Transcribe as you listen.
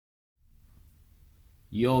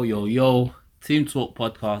Yo, Team Talk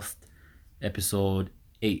Podcast, episode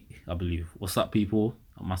 8, I believe. What's up, people?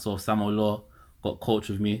 Myself, Samuel Law, got Coach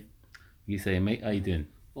with me. You say, mate, how you doing?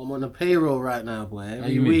 I'm on the payroll right now, boy.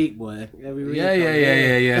 Every you mean? week, boy. Every week.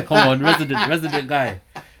 Yeah. Come on, resident guy.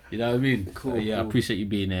 You know what I mean? Cool. I appreciate you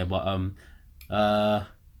being there. But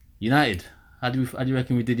United, how do you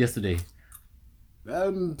reckon we did yesterday?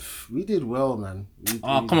 We did well, man.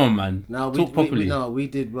 Come on, man. Talk properly. We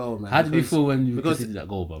did well, man. How did you feel when you conceded that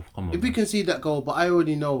goal, bro? Come on. If we concede that goal, but I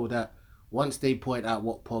already know that once they point out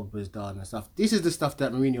what Pogba's done and stuff, this is the stuff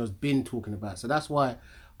that Mourinho's been talking about. So that's why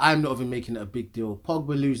I'm not even making it a big deal. Pogba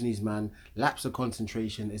losing his man, lapse of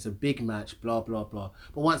concentration. It's a big match, blah blah blah.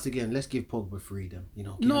 But once again, let's give Pogba freedom. You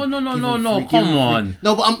know. No. Come on.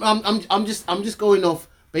 No, but I'm just going off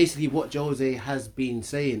basically what Jose has been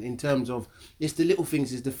saying in terms of it's the little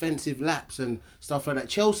things, it's defensive lapse and stuff like that.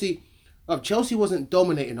 Chelsea wasn't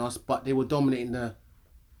dominating us, but they were dominating the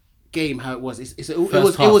game how it was. It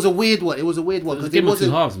was a weird one. It was a weird one because it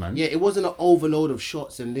wasn't two halves, man. Yeah, it wasn't an overload of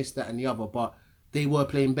shots and this, that, and the other, but they were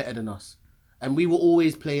playing better than us, and we were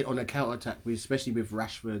always playing on a counter attack, especially with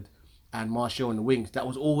Rashford and Martial on the wings. That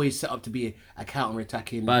was always set up to be a counter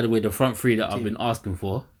attacking. By the way, the front three that I've been asking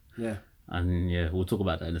for. Yeah. And yeah, we'll talk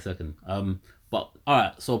about that in a second. But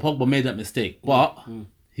alright, so Pogba made that mistake, but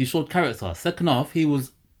he showed character. Second half, he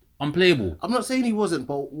was unplayable. I'm not saying he wasn't,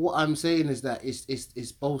 but what I'm saying is that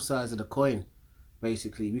it's both sides of the coin.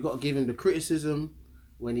 Basically, we got to give him the criticism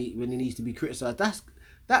when he needs to be criticised.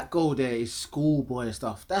 That goal there is schoolboy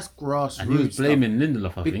stuff. That's grassroots. And he was blaming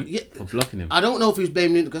Lindelof, I think, for blocking him. I don't know if he was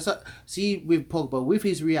blaming Lindelof, because see, with Pogba, with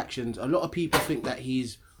his reactions, a lot of people think that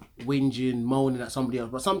he's whinging, moaning at somebody else,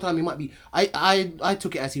 but sometimes he might be. I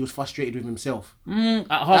took it as he was frustrated with himself. At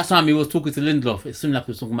half time, he was talking to Lindelof. It seemed like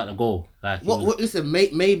he was talking about the goal. Like, listen,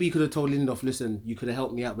 maybe you could have told Lindelof, listen, you could have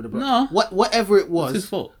helped me out with the ball. No, whatever it was, it's his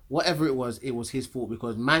fault. Whatever it was his fault,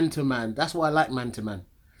 because man to man, that's why I like man to man.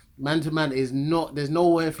 Man to man is not. There's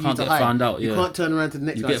nowhere for you to hide. Found out, you can't turn around to the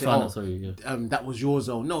next guy and say, that was your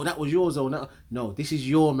zone. No, that was your zone. No, this is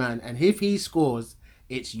your man, and if he scores,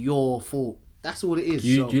 it's your fault. That's all it is.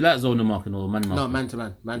 Do you like zone marking or man marking? No, man to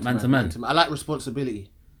man. Man to man. I like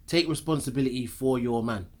responsibility. Take responsibility for your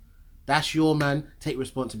man. That's your man. Take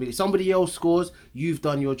responsibility. Somebody else scores, you've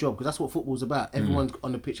done your job, because that's what football's about. Everyone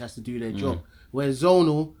on the pitch has to do their job. Whereas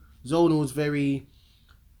zonal is very.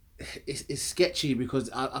 It's sketchy,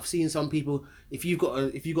 because I've seen some people. If you've got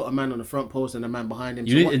a man on the front post and a man behind him,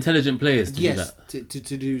 you need intelligent players to do that. to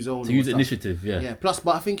do zonal. To use initiative, yeah. Yeah. Plus,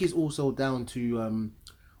 but I think it's also down to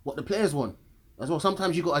what the players want as well.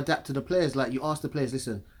 Sometimes you got to adapt to the players. Like, you ask the players,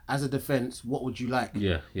 listen, as a defense, what would you like?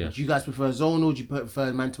 Yeah. Do you guys prefer zonal? Do you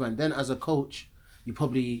prefer man to man? Then as a coach, you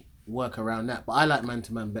probably work around that. But I like man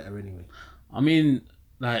to man better anyway. I mean,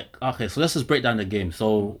 like, okay, so let's just break down the game.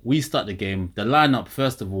 So we start the game. The lineup,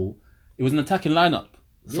 first of all, it was an attacking lineup.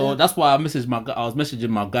 So that's why I was messaging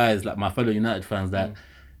my guys, like my fellow United fans, that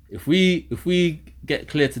if we get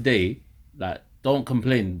clear today, like, don't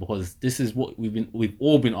complain, because this is what we've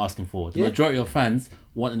all been asking for. The majority of fans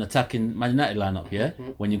want an attacking Man United lineup. Yeah,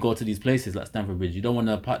 when you go to these places like Stamford Bridge, you don't want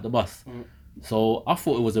to park the bus. So I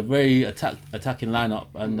thought it was a very attacking lineup,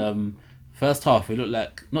 and first half it looked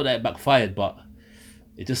like, not that it backfired, but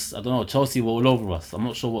it just, I don't know, Chelsea were all over us. I'm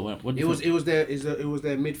not sure what went. It was their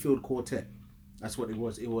midfield quartet. That's what it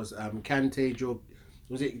was. It was Kante,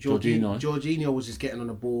 Jorginho. Jorginho was just getting on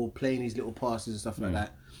the ball, playing his little passes and stuff like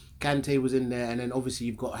that. Kante was in there, and then obviously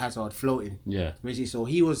you've got Hazard floating. Yeah. Basically, so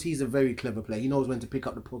he's a very clever player. He knows when to pick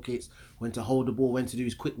up the pockets, when to hold the ball, when to do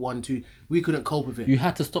his quick 1-2. We couldn't cope with it. You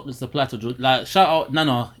had to stop the supply to, like, shout out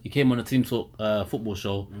Nana. He came on the Team Talk football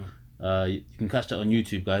show. You can catch that on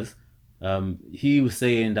YouTube, guys. He was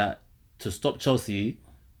saying that to stop Chelsea,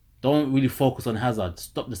 don't really focus on Hazard.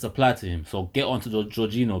 Stop the supply to him. So get onto the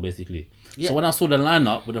Jorginho, basically. Yeah. So when I saw the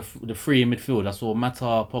lineup with the three in midfield, I saw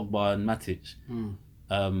Mata, Pogba, and Matic.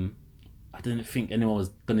 I didn't think anyone was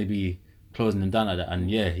going to be closing him down like that.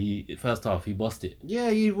 And yeah, first half he bossed it. Yeah,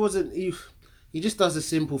 he wasn't. He just does the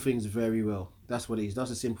simple things very well. That's what it is. Does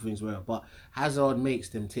the simple things well. But Hazard makes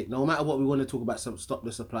them tick. No matter what we want to talk about, stop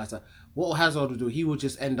the supply side. What Hazard would do, he would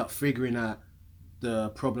just end up figuring out the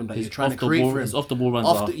problem that you're trying to create for him. His off the ball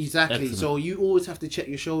runs exactly. Excellent. So you always have to check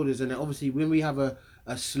your shoulders. And obviously, when we have a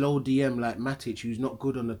slow DM like Matic, who's not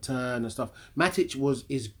good on the turn and stuff, Matic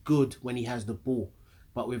is good when he has the ball.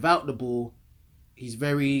 But without the ball, he's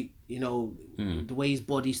very, the way his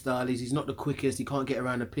body style is, he's not the quickest. He can't get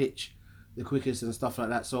around the pitch the quickest and stuff like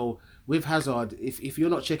that. So with Hazard, if you're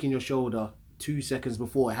not checking your shoulder 2 seconds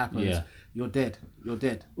before it happens, you're dead. You're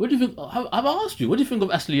dead. What do you think? Have I asked you? What do you think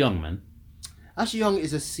of Ashley Young, man? Ashley Young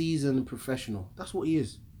is a seasoned professional. That's what he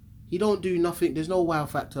is. He don't do nothing. There's no wow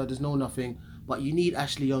factor. There's no nothing. But you need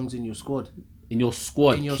Ashley Youngs in your squad. In your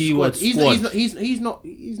squad. In your Keyword squad. squad.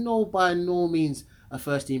 He's no by no means a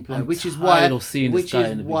first team player. I'm which is tired why of seeing this guy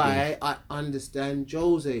in the I understand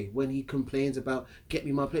Jose when he complains about get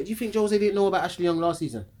me my player. Do you think Jose didn't know about Ashley Young last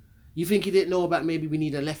season? You think he didn't know about maybe we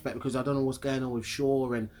need a left back because I don't know what's going on with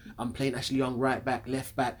Shaw and I'm playing Ashley Young right back,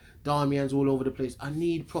 left back, Darmian's all over the place. I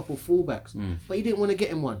need proper fullbacks. But he didn't want to get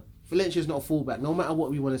him one. Valencia's not a fullback. No matter what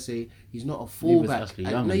we want to say, he's not a fullback.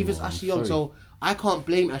 Neither's Ashley Young. So I can't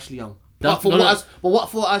blame Ashley Young. But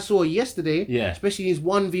what I saw yesterday, especially in his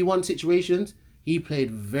 1v1 situations, he played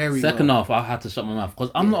very well. Second half, I had to shut my mouth because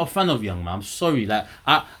I'm not a fan of Young, man. I'm sorry. Like,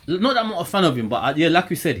 not that I'm not a fan of him, but like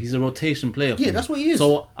you said, he's a rotation player. Yeah, that's what he is.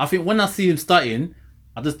 So I think when I see him starting,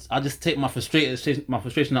 I just take my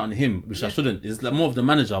frustration out on him, which I shouldn't. It's like more of the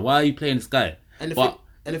manager. Why are you playing this guy?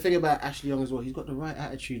 And the thing about Ashley Young as well, he's got the right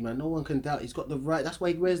attitude, man. No one can doubt. He's got the right. That's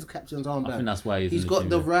why he wears the captain's armband. I think that's why he's got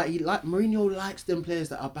the right. Mourinho likes them players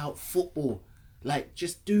that are about football. Like,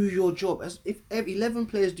 just do your job. If 11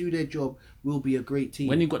 players do their job, we'll be a great team.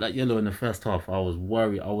 When he got that yellow in the first half, I was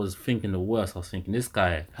worried. I was thinking the worst. I was thinking, this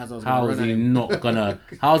guy, how is he not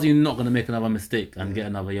gonna make another mistake and get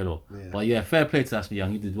another yellow? Yeah. But yeah, fair play to Ashley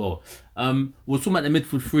Young. He did well. We're talking about the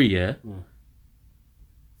midfield three, yeah?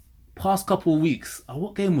 Past couple of weeks,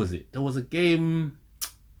 what game was it? There was a game, I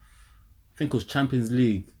think it was Champions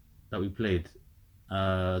League that we played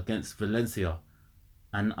against Valencia.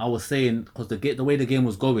 And I was saying, because the way the game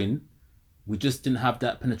was going, we just didn't have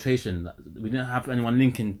that penetration. We didn't have anyone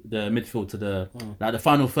linking the midfield to the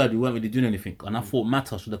final third. We weren't really doing anything. And I thought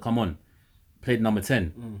Mata should have come on, played number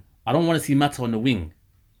 10. I don't want to see Mata on the wing.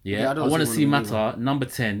 Yeah, I want to see Mata, number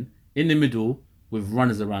 10, in the middle with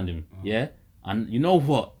runners around him. Yeah, and you know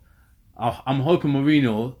what? I'm hoping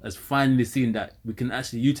Mourinho has finally seen that we can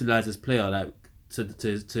actually utilize this player like to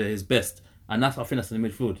his best. And I think that's in the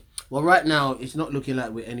midfield. Well, right now, it's not looking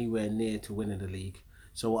like we're anywhere near to winning the league.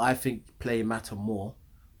 So I think play Mata more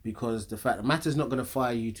because the fact that Mata's not going to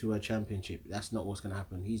fire you to a championship. That's not what's going to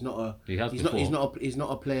happen. He's not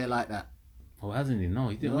a player like that. Oh, hasn't he? No,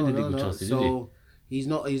 he didn't win the league with Chelsea, did he? He's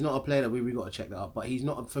not a player that we got to check that up. But he's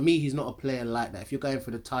not, for me, he's not a player like that. If you're going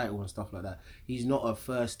for the title and stuff like that, he's not a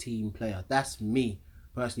first team player. That's me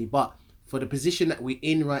personally. But for the position that we're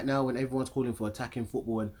in right now, when everyone's calling for attacking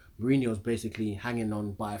football and Mourinho's basically hanging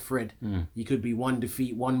on by a thread, you could be one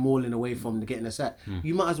defeat, one mauling away from getting a sack.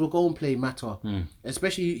 You might as well go and play Mata.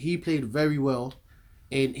 Especially, he played very well.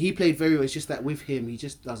 It's just that with him, he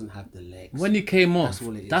just doesn't have the legs. When he came off,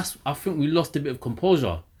 I think we lost a bit of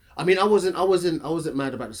composure. I mean, I wasn't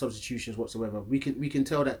mad about the substitutions whatsoever. We can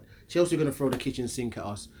tell that Chelsea are going to throw the kitchen sink at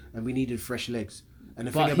us, and we needed fresh legs. And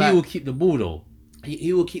the thing about, he will keep the ball though.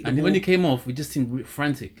 He will keep the ball. And when he came off, we just seemed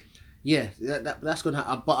frantic. Yeah, that's going to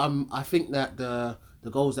happen. But I think that the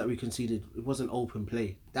goals that we conceded, it wasn't open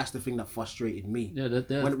play. That's the thing that frustrated me. Yeah,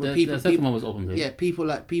 the second one was open play. Yeah, people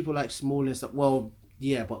like Small and stuff. Well,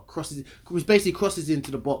 yeah, but crosses into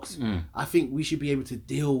the box. I think we should be able to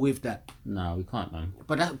deal with that. No, we can't, man.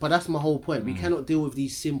 But that's my whole point. We cannot deal with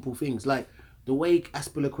these simple things like the way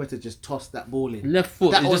Aspilicueta just tossed that ball in. Left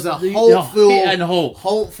foot. That was a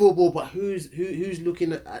whole field ball. But who's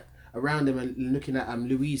looking at around him and looking at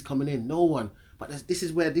Luis coming in? No one. But this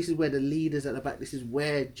is where the leaders at the back. This is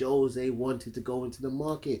where Jose wanted to go into the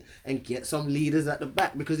market and get some leaders at the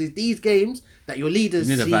back, because it's these games that your leaders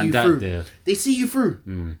see you through. There. They see you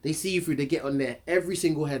through. They see you through. They get on there every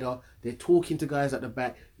single header. They're talking to guys at the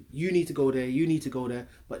back. You need to go there. You need to go there.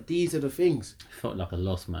 But these are the things. Felt like a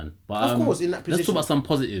loss, man. But of course, in that position. Let's talk about some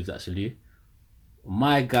positives actually.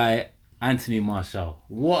 My guy Anthony Martial.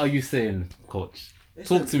 What are you saying, Coach?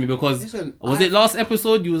 Talk to me, because was it last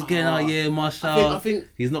episode you was getting Martial? I think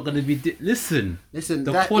he's not going to be. Listen,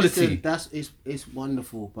 the quality. It's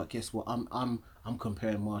wonderful, but guess what? I'm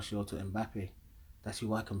comparing Martial to Mbappe. That's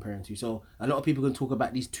who I compare him to. So a lot of people can talk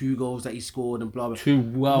about these 2 goals that he scored and blah blah.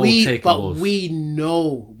 But we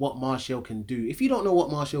know what Martial can do. If you don't know what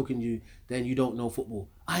Martial can do, then you don't know football.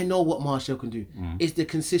 I know what Martial can do. It's the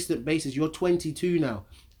consistent basis. You're 22 now,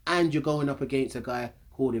 and you're going up against a guy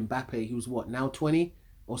called Mbappe, who's now 20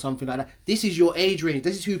 or something like that. This is your age range.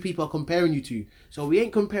 This is who people are comparing you to. So we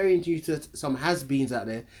ain't comparing you to some has-beens out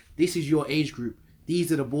there. This is your age group.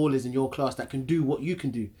 These are the ballers in your class that can do what you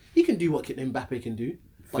can do. He can do what Mbappe can do.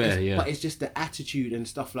 But it's just the attitude and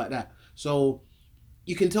stuff like that. So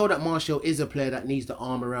you can tell that Martial is a player that needs the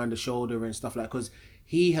arm around the shoulder and stuff like that, because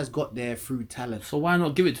he has got there through talent. So why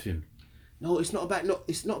not give it to him? No, it's not about. No,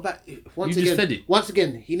 it's not about. You just said it. Once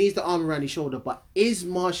again, he needs the arm around his shoulder. But is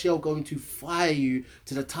Martial going to fire you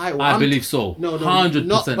to the title? I believe so. No,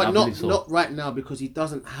 100%. But I believe so. not right now because he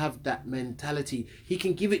doesn't have that mentality. He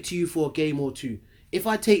can give it to you for a game or two. If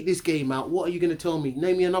I take this game out, what are you going to tell me?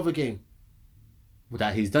 Name me another game.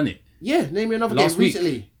 That he's done it. Yeah, name me another game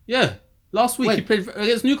recently. Yeah. Last week he played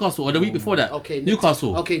against Newcastle, or the week before that. Okay,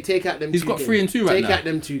 Newcastle. Okay, take out them. He's got 3-2 right now. Take out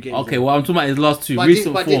them 2 games. Okay, well I'm talking about his last 2 but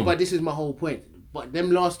recent form. But this is my whole point. But them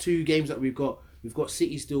last 2 games that we've got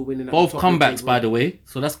City still winning. Both comebacks, by the way.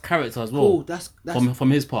 So that's character as well. Oh, that's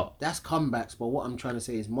from his part. That's comebacks. But what I'm trying to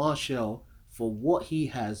say is Martial, for what he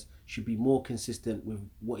has, should be more consistent with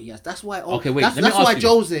what he has. That's why. Okay, wait. That's why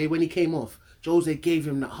Jose, when he came off, Jose gave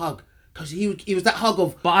him that hug. Because he was that hug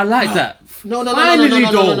of... But I like that. No.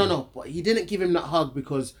 But he didn't give him that hug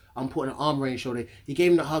because I'm putting an arm around his shoulder. He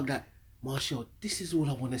gave him that hug that, Martial, this is all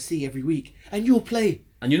I want to see every week. And you'll play.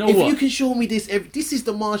 And you know if what? If you can show me this, this is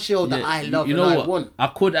the Martial that I love and I want. I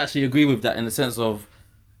could actually agree with that in the sense of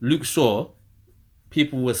Luke Shaw.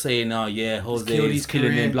 People were saying, oh yeah, Jose is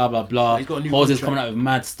killing him, blah, blah, blah. Jose's coming out with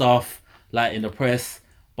mad stuff, like in the press.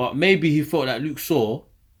 But maybe he felt that Luke Shaw,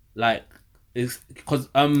 like, is because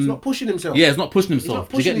he's not pushing himself. Yeah, he's not pushing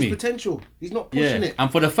himself. He's not pushing his potential. He's not pushing it.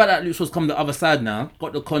 And for the fact that Luke Shaw's come the other side now,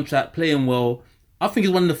 got the contract, playing well, I think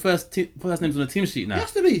he's one of the first names on the team sheet now. He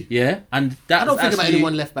has to be. Yeah, and that I don't think about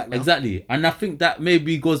anyone left back now. Exactly, and I think that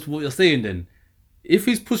maybe goes to what you're saying. Then, if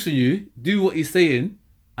he's pushing you, do what he's saying,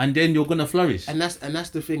 and then you're gonna flourish. And that's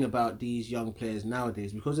the thing about these young players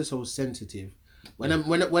nowadays, because they're so sensitive. When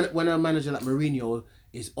a manager like Mourinho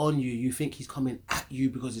is on you, you think he's coming at you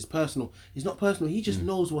because it's personal. It's not personal. He just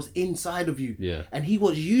knows what's inside of you. Yeah. And he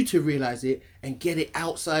wants you to realise it and get it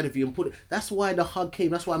outside of you and put it. That's why the hug came.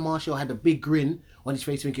 That's why Martial had a big grin on his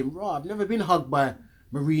face thinking, "Bro, I've never been hugged by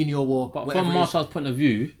Mourinho or But whatever." from Martial's point of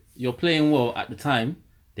view, you're playing well at the time.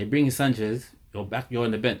 They bring in Sanchez. You're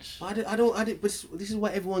on the bench. I didn't. But this is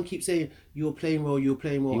what everyone keeps saying. You're playing well. You're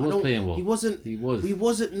playing well. He was playing well. He wasn't. He was. He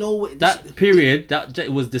wasn't nowhere. That period,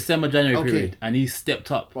 it was December, January period, and he stepped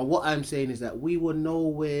up. But what I'm saying is that we were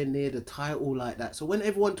nowhere near the title like that. So when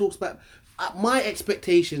everyone talks about my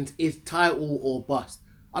expectations is title or bust.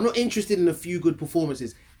 I'm not interested in a few good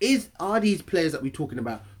performances. Are these players that we're talking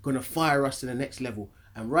about going to fire us to the next level?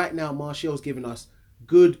 And right now, Martial's giving us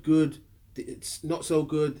good, it's not so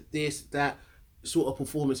good, this, that sort of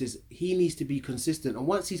performances. He needs to be consistent, and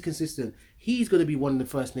once he's consistent, he's going to be one of the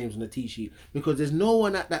first names on the tee sheet, because there's no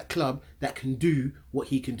one at that club that can do what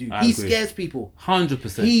he can do. He scares people.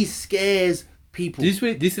 100%. He scares people.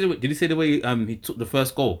 Did you say the way he took the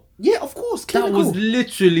first goal? Yeah, of course. Clinical. That was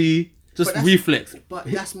literally just reflex. But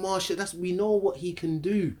that's Martial. We know what he can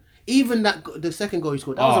do. Even the second goal he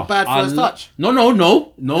scored, that was a bad first touch. No.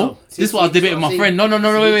 This is what I was debating with my friend. No,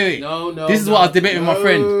 wait. No. This is what I was debating with my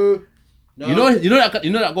friend. No. You know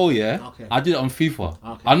that goal, yeah? Okay. I did it on FIFA.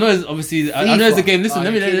 Okay. I know it's obviously I know it's a game. Listen,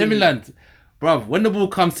 let me land. Bruv, when the ball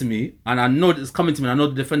comes to me and I know it's coming to me, and I know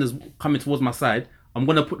the defender's coming towards my side, I'm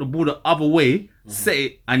gonna put the ball the other way, set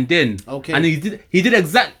it, and then and he did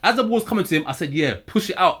exact as the ball's coming to him, I said, yeah, push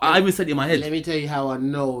it out. I even said it in my head. Let me tell you how I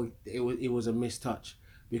know it was a missed touch.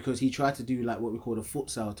 Because he tried to do like what we call a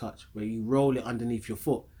futsal touch, where you roll it underneath your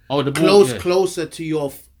foot. Oh, the ball closer to your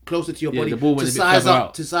body, the ball to size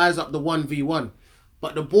up the 1v1.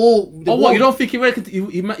 But the ball. You don't think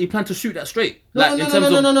he planned to shoot that straight? No.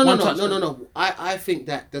 I think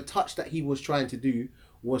that the touch that he was trying to do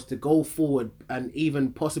was to go forward and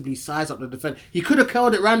even possibly size up the defender. He could have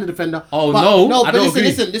curled it around the defender. Listen.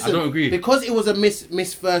 I don't agree. Because it was a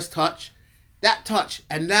miss first touch. That touch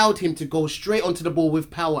allowed him to go straight onto the ball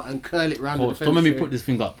with power and curl it around the defender. Don't let me put this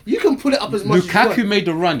thing up. You can put it up as much as you want. Lukaku made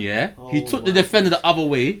the run, yeah? He took the defender the other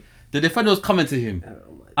way. The defender was coming to him.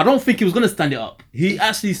 I don't think he was going to stand it up. He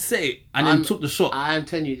actually set it and then took the shot. I'm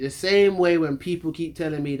telling you, the same way when people keep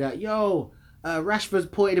telling me that, Rashford's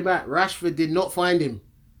pointed him back. Rashford did not find him.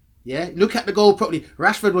 Yeah, look at the goal properly.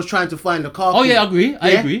 Rashford was trying to find Lukaku. Oh yeah,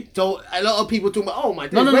 I agree. So a lot of people talk about, oh my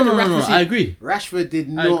God. No, I agree. Rashford did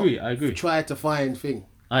not I agree. try to find thing.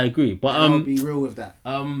 I agree, but I'll be real with that.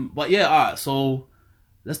 But yeah, alright. So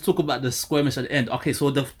let's talk about the skirmish at the end. Okay,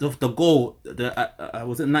 so the goal,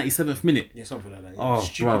 was it 97th minute? Yeah, something like that. Yeah.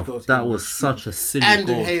 Oh, bro, that was such a silly and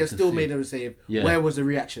goal. And De Gea still made a save. Yeah. Where was the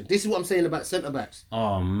reaction? This is what I'm saying about centre backs.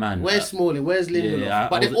 Oh man, where's Smalling? Where's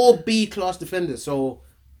Lindelof? But they're all B class defenders, so.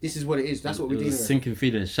 This is what it is. That's what we're dealing with. Sinking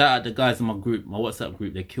feeling. Shout out the guys in my group, my WhatsApp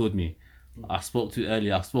group. They killed me. I spoke to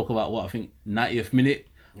earlier. I spoke about I think 90th minute.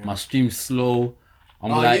 Yeah. My stream's slow.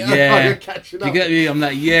 I'm like, yeah. You get me? I'm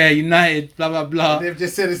like, yeah, United, blah, blah, blah. They've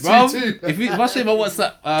just said it's Bro, 2-2. if I show my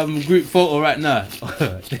WhatsApp group photo right now,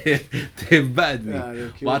 they've battered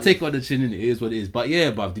me. But I take it on the chin, and it is what it is. But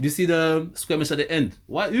yeah, bruv, did you see the skirmish at the end?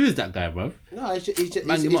 Who is that guy, bruv? No, he's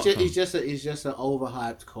just an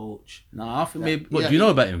overhyped coach. Nah, I think maybe. What do you know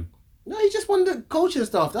about him? No, he just won the coaching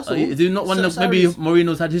stuff. That's all. Did he not won maybe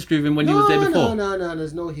Mourinho's had history of him when he was there before? No.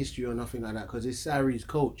 There's no history or nothing like that because it's Sarri's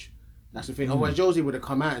coach. That's the thing. Otherwise, Josie would have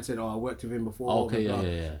come out and said, "Oh, I worked with him before." Okay,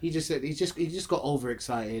 yeah. He just said he just got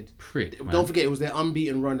overexcited. Prick, man. Don't forget, it was their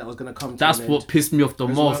unbeaten run that was going to come. That's what pissed me off the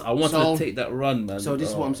most. I wanted to take that run, man. So this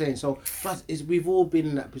is what I'm saying. So, but we've all been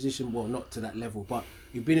in that position. Well, not to that level, but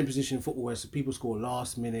you've been in a position in football where people score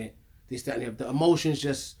last minute. This, that, and the emotions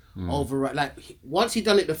just override. Like once he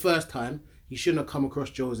done it the first time, he shouldn't have come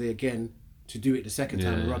across Jose again to do it the second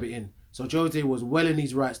time and rub it in. So Jose was well in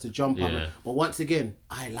his rights to jump up. But once again,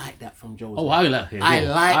 I like that from Jose. Oh, I like it. I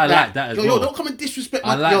like that as well. well. Yo, don't come and disrespect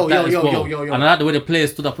I like that as well. And I like the way the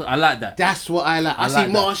players stood up. I like that. That's what I like. I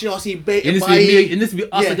see Martial, I see Bait. It needs to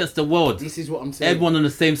be us against the world. This is what I'm saying. Everyone on the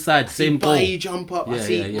same side, same goal. Bailly jump up. I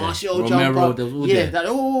see Martial Romero, jump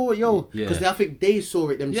up. Because I think they saw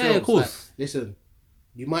it themselves. Yeah, of course. Like, listen,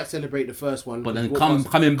 you might celebrate the first one, but then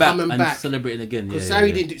coming back and celebrating again. Because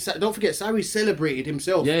Sarri didn't. Don't forget, Sarri celebrated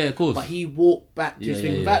himself. Yeah, of course. But he walked back to his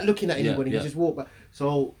thing without looking at anybody. He just walked back.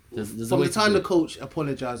 So from the time the coach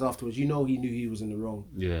apologized afterwards, you know he knew he was in the wrong.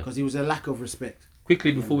 Yeah. Because he was a lack of respect.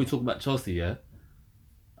 Quickly before we talk about Chelsea,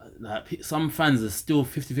 like some fans are still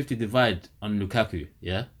 50-50 divide on Lukaku,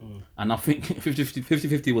 and I think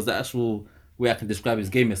 50-50 was the actual way I can describe his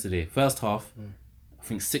game yesterday. First half. I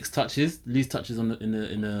think 6 touches, least touches in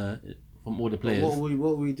the from all the players. What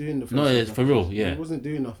were we doing the first No, it's for real, yeah. He wasn't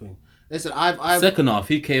doing nothing. Listen, second half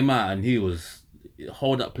he came out and he was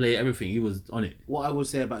hold up play, everything. He was on it. What I would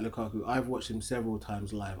say about Lukaku, I've watched him several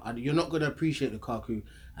times live. You're not gonna appreciate Lukaku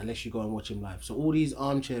unless you go and watch him live. So all these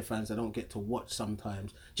armchair fans that don't get to watch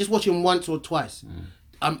sometimes, just watch him once or twice.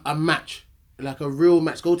 A match. Like a real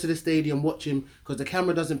match. Go to the stadium, watch him, because the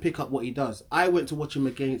camera doesn't pick up what he does. I went to watch him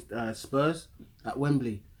against Spurs at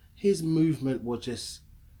Wembley. His movement was just,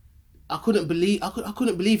 I couldn't believe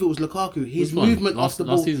it was Lukaku. His movement off the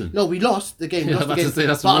ball. Last season. No, we lost the game.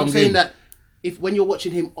 But I'm saying that when you're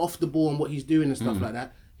watching him off the ball and what he's doing and stuff like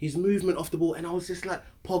that, his movement off the ball, and I was just like,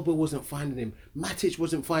 Pogba wasn't finding him. Matic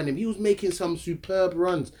wasn't finding him. He was making some superb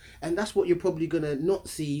runs. And that's what you're probably going to not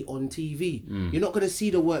see on TV. You're not going to see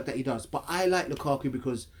the work that he does. But I like Lukaku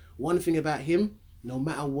because one thing about him, no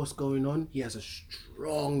matter what's going on, he has a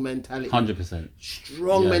strong mentality. 100%.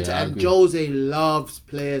 Strong mentality. And Jose loves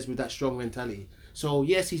players with that strong mentality. So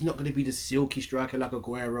yes, he's not going to be the silky striker like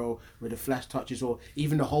Aguero with the flash touches or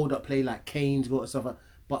even the hold-up play like Kane's got and stuff like that.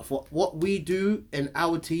 But for what we do in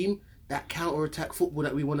our team, that counter-attack football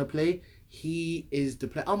that we want to play, he is the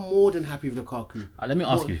player. I'm more than happy with Lukaku. Let me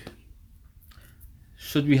ask you.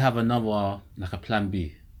 Should we have another, like a plan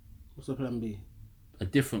B? What's the plan B? A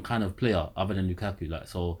different kind of player other than Lukaku. Like,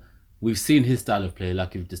 so we've seen his style of play,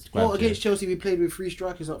 like you've described. Well, against Chelsea, we played with 3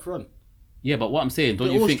 strikers up front. Yeah, but what I'm saying, don't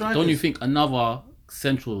you think another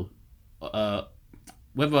central,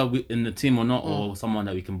 whether we in the team or not, or someone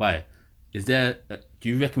that we can buy, is there? Do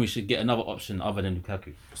you reckon we should get another option other than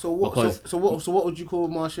Lukaku? So what? Because, so what would you call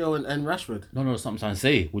Martial and Rashford? No, that's what I'm trying to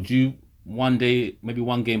say. Would you one day, maybe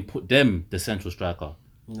one game, put them the central striker?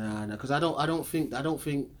 Nah, because I don't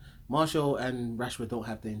think Martial and Rashford don't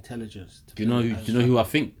have the intelligence. Do you know who I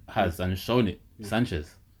think has and shown it?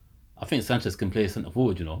 Sanchez. I think Sanchez can play centre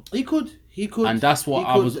forward. You know. He could. And that's what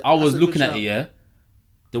I was looking at it. Yeah.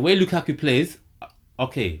 The way Lukaku plays,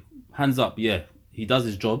 okay, hands up. Yeah, he does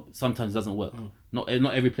his job. Sometimes it doesn't work. Not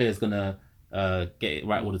every player is gonna get it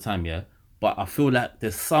right all the time. Yeah. But I feel like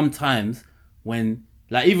there's some times when,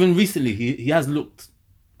 like even recently, he has looked,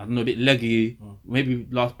 I don't know, a bit leggy. Maybe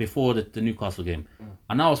before the Newcastle game.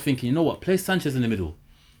 And I was thinking, you know what? Play Sanchez in the middle.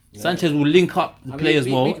 Yeah. Sanchez will link up the play as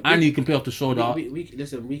well, and he can play off the shoulder.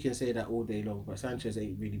 Listen, we can say that all day long, but Sanchez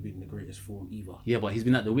ain't really been in the greatest form either. Yeah, but he's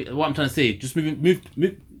been at the. What I'm trying to say, just move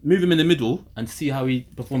him in the middle and see how he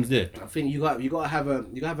performs there. I think you got to have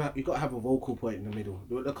a vocal point in the middle.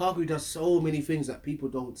 Lukaku does so many things that people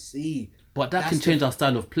don't see. But that can change our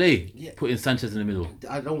style of play. Yeah. Putting Sanchez in the middle.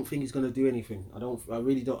 I don't think he's gonna do anything. I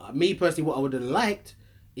really don't. Me personally, what I would have liked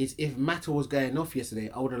is if Mata was going off yesterday,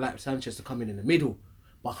 I would have liked Sanchez to come in the middle,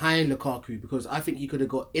 behind Lukaku, because I think he could have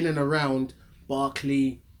got in and around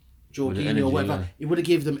Barkley, Jorginho, or whatever. It would have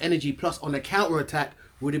given them energy. Plus, on the counter attack,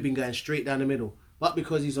 would have been going straight down the middle. But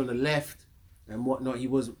because he's on the left and whatnot, he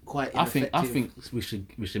was quite ineffective. I think we should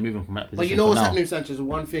move him from that position. But you know what's happening with Sanchez?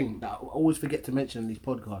 One thing that I always forget to mention in these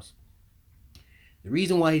podcasts. The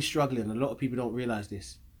reason why he's struggling, a lot of people don't realise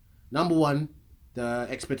this. Number one, the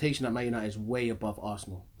expectation at Man United is way above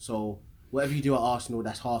Arsenal. So whatever you do at Arsenal,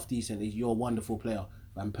 that's half decent. You're a wonderful player.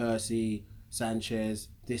 Van Persie, Sanchez,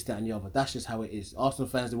 this, that, and the other. That's just how it is. Arsenal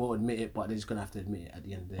fans, they won't admit it, but they're just gonna have to admit it at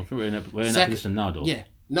the end of the day. I think we're in that position now, though. Yeah.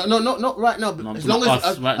 No, not right now. But No, as long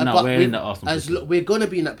as right now, we're in that Arsenal position. we're gonna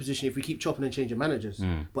be in that position if we keep chopping and changing managers.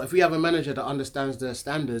 But if we have a manager that understands the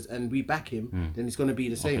standards and we back him, then it's gonna be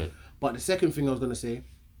the same. Okay. But the second thing I was gonna say,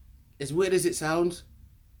 as weird as it sounds,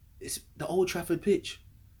 it's the Old Trafford pitch.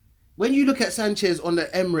 When you look at Sanchez on the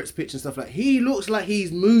Emirates pitch and stuff like, he looks like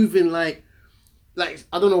he's moving like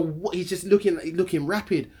I don't know what, he's just looking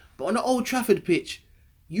rapid. But on the Old Trafford pitch,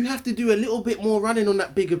 you have to do a little bit more running on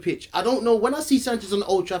that bigger pitch. I don't know, when I see Sanchez on the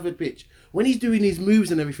Old Trafford pitch, when he's doing his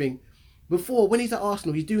moves and everything, before, when he's at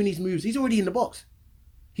Arsenal, he's doing his moves, he's already in the box.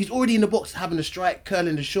 He's already in the box having a strike,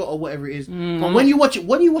 curling the shot or whatever it is. But when you watch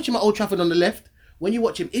him at Old Trafford on the left, when you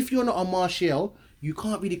watch him, if you're not a Martial, you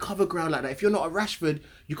can't really cover ground like that. If you're not a Rashford,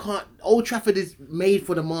 you can't. Old Trafford is made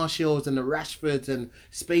for the Martials and the Rashfords and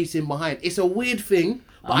space in behind. It's a weird thing.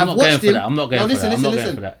 But I'm not going for that. I'm not going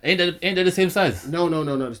for that. Ain't they the same size? No.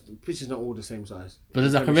 The pitch is not all the same size. But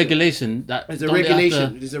there's like a regulation that. There's a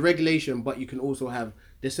regulation. There's a regulation, but you can also have.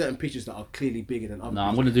 There's certain pitches that are clearly bigger than others. No,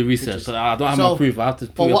 I'm going to do research. So I don't have my proof. I have to.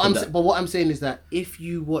 But what I'm saying is that if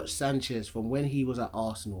you watch Sanchez from when he was at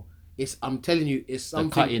Arsenal. I'm telling you, it's something.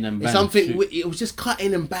 Cutting and bang, it's something. It was just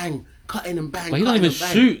cutting and bang. But he don't even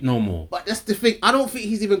shoot no more. But that's the thing. I don't think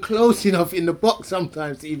he's even close enough in the box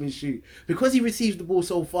sometimes to even shoot because he receives the ball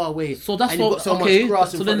so far away. So that's what. Okay.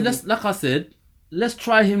 So then like I said, let's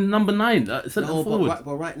try him number 9.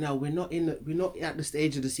 But right now we're not at the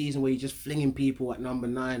stage of the season where you're just flinging people at number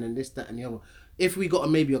 9 and this, that, and the other. If we got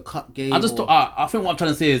maybe a cup game, I think what I'm trying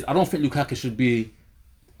to say is I don't think Lukaku should be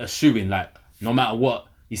a shoo-in. Like no matter what.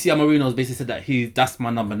 You see how Mourinho's basically said that that's my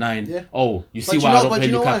number 9. Yeah. Oh, you see why I don't play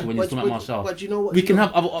Lukaku when you're talking about Martial. But you know what? We can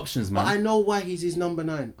have other options, man. But I know why he's his number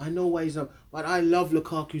 9. I know why he's up. But I love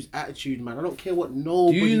Lukaku's attitude, man. I don't care what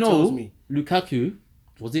nobody tells me. Lukaku,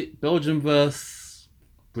 was it Belgium versus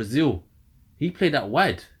Brazil? He played that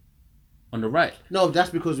wide on the right. No,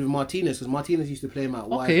 that's because with Martinez, because Martinez used to play him out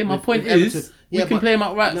wide. Okay, my point is, we can play him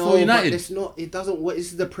out right for United. But it's not. It doesn't work.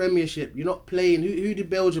 This is the Premiership. You're not playing. Who did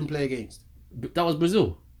Belgium play against? That was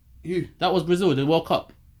Brazil. Who? That was Brazil, the World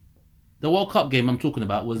Cup. The World Cup game I'm talking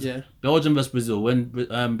about was Belgium versus Brazil when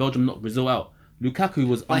Belgium knocked Brazil out. Lukaku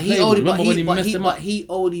was unplayable. Remember when he messed him up? But he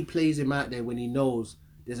only plays him out there when he knows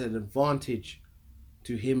there's an advantage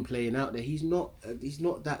to him playing out there. He's not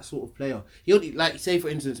that sort of player. He only, like, say for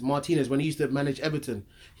instance, Martinez, when he used to manage Everton,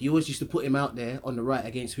 he always used to put him out there on the right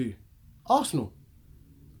against who? Arsenal.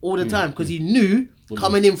 All the time, because he knew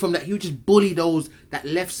coming in from that, he would just bully that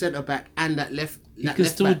left centre back and that left. He can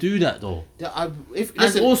still do that though.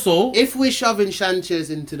 If we're shoving Sanchez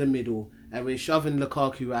into the middle and we're shoving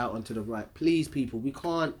Lukaku out onto the right, please, people, you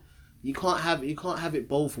can't have it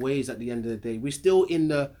both ways. At the end of the day, we're still in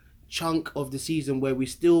the chunk of the season where we're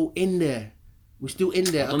still in there. A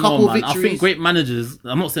couple of victories. I think great managers.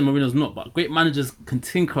 I'm not saying Mourinho's not, but great managers can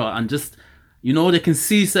tinker and just, they can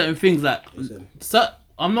see certain things like.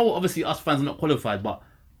 I know obviously us fans are not qualified, but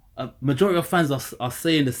a majority of fans are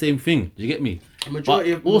saying the same thing. Do you get me?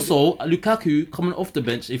 Lukaku coming off the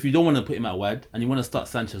bench, if you don't want to put him out wide and you want to start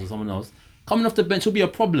Sanchez or someone else, coming off the bench will be a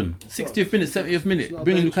problem. 60th minute, 70th minute,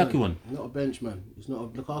 bringing Lukaku on. Not a bench man.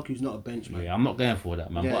 Lukaku's not a bench man. Yeah, I'm not going for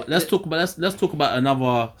that, man. Yeah, but let's talk about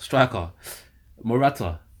another striker,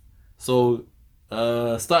 Morata. So,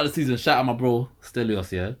 start of the season, shout out my bro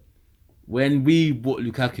Stelios. Yeah, when we bought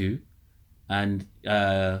Lukaku. And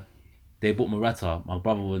they bought Morata. My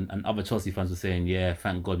brother and other Chelsea fans were saying, yeah,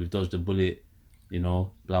 thank God we've dodged a bullet,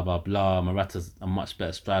 blah, blah, blah. Morata's a much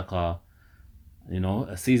better striker.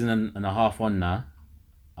 A season and a half on now.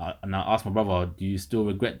 And I asked my brother, do you still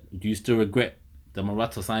regret the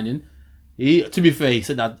Morata signing? To be fair, he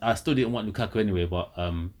said that I still didn't want Lukaku anyway, but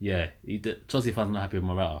Chelsea fans are not happy with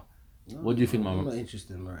Morata. No, what do you think, I'm not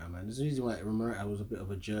interested in Morata, man. There's a reason why Morata was a bit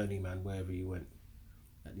of a journeyman wherever he went.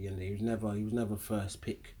 At the end of the day, he was never first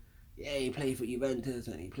pick. Yeah, he played for Juventus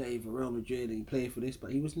and he played for Real Madrid and he played for this,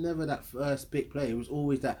 but he was never that first pick player. He was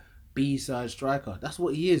always that B-side striker. That's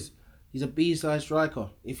what he is. He's a B-side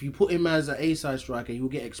striker. If you put him as an A-side striker, he will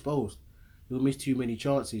get exposed. He will miss too many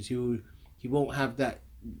chances. He won't have that.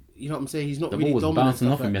 You know what I'm saying? He's not really dominant.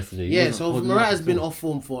 Bouncing off him yesterday. Yeah, so Morata's been off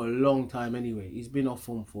form for a long time anyway. He's been off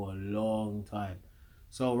form for a long time.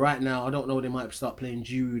 So right now, I don't know, they might start playing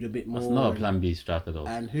Giroud a bit more. That's another plan B striker though.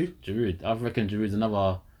 And who? Giroud. I reckon Giroud's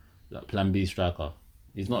another plan B striker.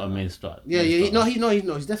 He's not a main start. Yeah, he's not.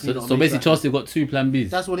 He's definitely not. So basically, Chelsea have got 2 plan Bs.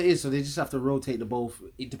 That's what it is. So they just have to rotate the ball.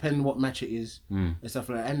 It depends on what match it is and stuff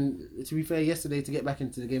like that. And to be fair, yesterday to get back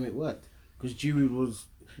into the game, it worked because Giroud was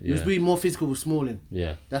being more physical with Smalling.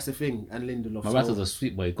 Yeah, that's the thing. And Lindelof. Morata's a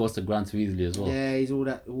sweet boy. He goes to ground too easily as well. Yeah, he's all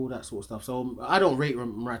that sort of stuff. So I don't rate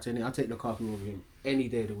Morata. I take Lukaku over him any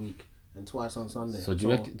day of the week and twice on Sunday. So do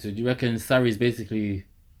you reckon Sarri's basically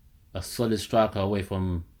a solid striker away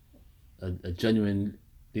from a genuine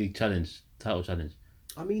league title challenge?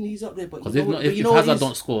 I mean, he's up there, but because if Hazard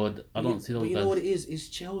don't score, I don't see those guys. But you know what it is? It's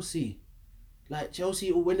Chelsea. Like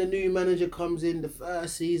Chelsea, when the new manager comes in, the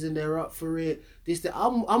first season they're up for it.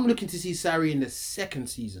 I'm looking to see Sarri in the second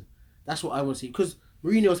season. That's what I want to see because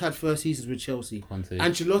Mourinho's had first seasons with Chelsea. Conte.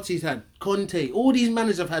 Ancelotti's had Conte. All these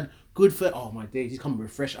managers have had good for. Oh my days, he's coming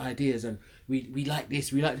with fresh ideas and we like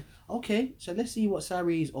this. We like. Okay, so let's see what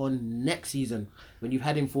Sarri's on next season when you've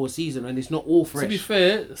had him for a season and it's not all fresh. To be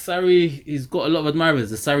fair, Sarri, he's got a lot of admirers.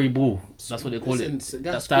 The Sarri ball, that's what they call it.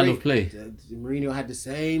 That style of play. Mourinho had the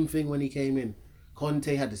same thing when he came in.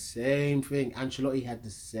 Conte had the same thing. Ancelotti had the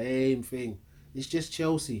same thing. It's just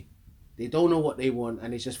Chelsea. They don't know what they want,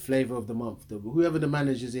 and it's just flavour of the month. Whoever the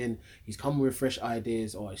manager's in, he's coming with fresh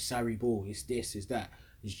ideas. Or it's Sarri ball. It's this. It's that.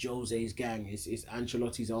 It's Jose's gang. It's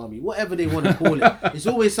Ancelotti's army. Whatever they want to call it. It's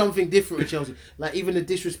always something different with Chelsea. Like even the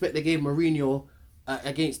disrespect they gave Mourinho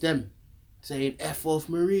against them, saying "F off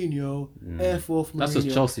Mourinho, F off Mourinho." That's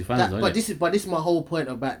just Chelsea fans, but this is my whole point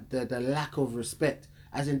about the lack of respect,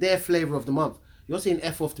 as in their flavour of the month. You're saying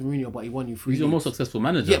F off to Mourinho, but he won you 3 He's your most successful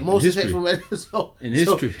manager. Yeah, most successful manager. In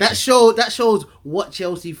history. That shows what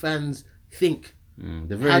Chelsea fans think.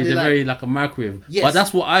 They're very like a microwave. Yes. But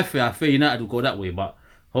that's what I fear. I fear United will go that way, but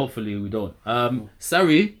hopefully we don't.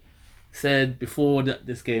 Sarri said before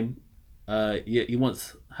this game, he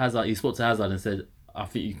wants Hazard. He spoke to Hazard and said, "I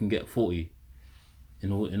think you can get 40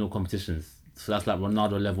 in all competitions." So that's like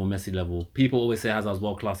Ronaldo level, Messi level. People always say Hazard's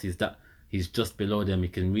world class. He's just below them. He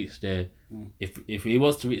can reach there. If he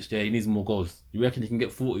was to reach there, he needs more goals. You reckon he can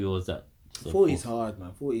get 40 or is that? 40 is hard,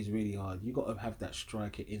 man. 40 is really hard. You got to have that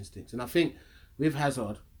striker instinct. And I think with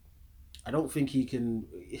Hazard, I don't think he can.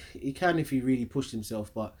 He can if he really pushed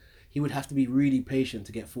himself, but he would have to be really patient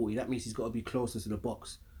to get 40. That means he's got to be closer to the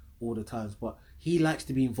box all the times. But he likes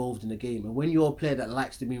to be involved in the game. And when you're a player that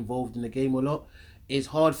likes to be involved in the game a lot, it's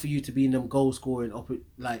hard for you to be in them goal scoring No,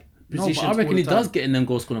 but I reckon he does get in them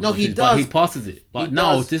goal scoring. No, he does. But he passes it. But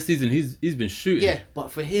now this season he's been shooting. Yeah,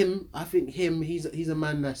 but for him, I think he's a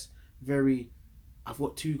man that's very. I've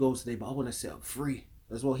got 2 goals today, but I want to set up 3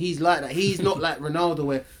 as well. He's like that. He's not like Ronaldo,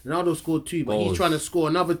 where Ronaldo scored 2, but he's trying to score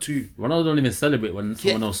another 2. Ronaldo don't even celebrate when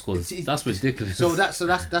someone else scores. That's ridiculous. So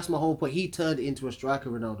that's my whole point. He turned it into a striker,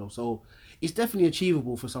 Ronaldo. So it's definitely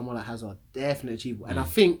achievable for someone like Hazard. Definitely achievable. And I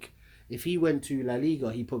think if he went to La Liga,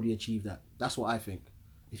 he'd probably achieve that. That's what I think.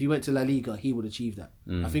 If he went to La Liga, he would achieve that.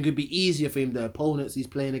 I think it'd be easier for him, the opponents he's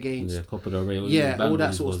playing against. Yeah, Copa del Rey. All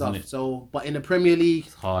that sort of stuff. So, but in the Premier League,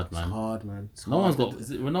 it's hard, man. No one's got. Is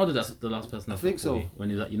it Ronaldo? That's the last person. I think so. When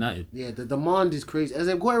he's at United. Yeah, the demand is crazy. Has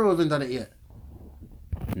Aguero even done it yet?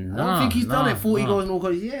 I don't think he's done it. 40 goals and all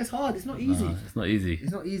goals. Yeah, it's hard. It's not easy. It's not easy.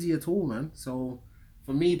 It's not easy at all, man. So,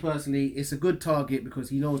 for me personally, it's a good target because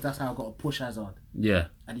he knows that's how I've got to push Hazard. Yeah.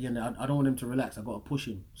 At the end, I don't want him to relax. I've got to push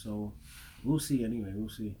him. So, we'll see anyway. We'll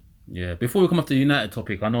see. Yeah, before we come off the United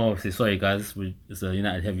topic, I know obviously, sorry guys, it's a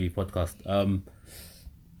United heavy podcast.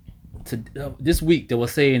 This week they were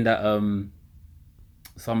saying that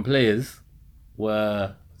some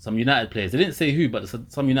United players, they didn't say who, but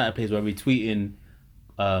some United players were retweeting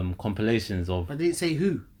compilations of. But they didn't say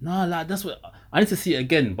who. No, like that's what I need to see it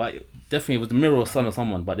again. But definitely it was the Mirror or Sun or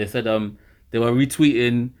someone. But they said they were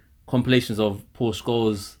retweeting compilations of Paul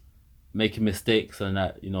Scholes making mistakes and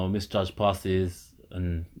that misjudged passes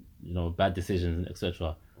and bad decisions,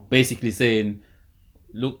 etc. Basically saying,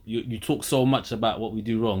 look, you talk so much about what we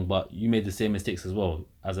do wrong, but you made the same mistakes as well.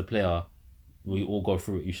 As a player, we all go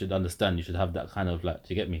through it. You should understand. You should have that kind of do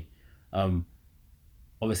you get me?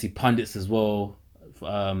 Obviously pundits as well.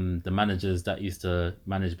 The managers that used to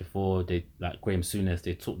manage before, they like Graham Souness,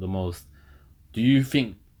 they took the most. Do you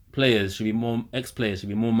think ex-players should be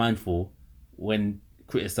more mindful when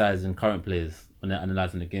criticising current players when they're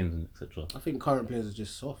analysing the games and etc.? I think current players are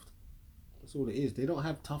just soft. That's all it is. They don't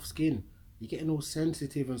have tough skin. You're getting all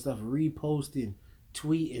sensitive and stuff, reposting,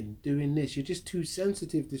 tweeting, doing this. You're just too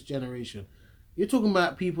sensitive this generation. You're talking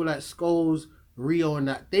about people like Scholes, Rio and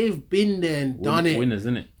that. They've been there and done it. Winners,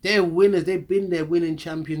 isn't it? They're winners. They've been there winning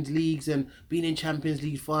Champions Leagues and being in Champions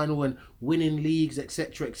League final and winning leagues,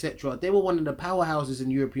 etc., etc. They were one of the powerhouses in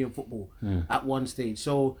European football at one stage.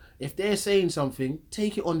 So if they're saying something,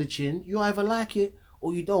 take it on the chin. You either like it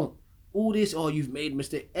or you don't. All this, you've made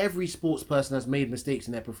mistakes. Every sports person has made mistakes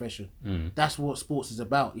in their profession. That's what sports is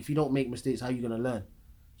about. If you don't make mistakes, how are you going to learn?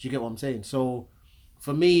 Do you get what I'm saying? So,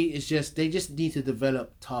 for me, it's just, they just need to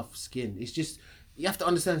develop tough skin. It's just, you have to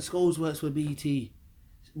understand, Scholes works for BT.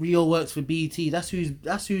 Rio works for BT. That's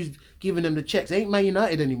who's giving them the checks. It ain't Man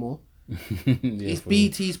United anymore. It's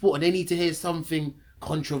BT Sport, and they need to hear something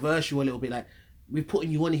controversial a little bit. Like, we're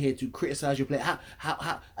putting you on here to criticise your player.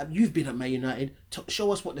 How you've been at Man United.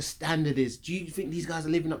 Show us what the standard is. Do you think these guys are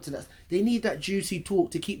living up to that? They need that juicy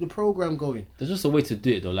talk to keep the program going. There's just a way to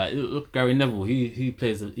do it though. Like, look, Gary Neville, he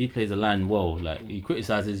plays a line well. Like, he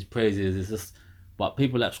criticises, praises. It's just, but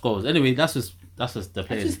people like Scholes. Anyway, that's just the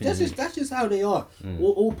players. That's just how they are.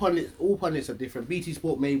 All pundits are different. BT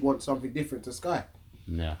Sport may want something different to Sky.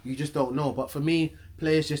 Yeah. You just don't know. But for me,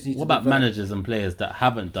 players just need. What about managers and players that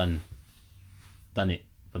haven't done it,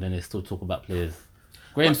 but then they still talk about players?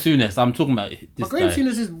 Graham Souness, I'm talking about this but Graham guy.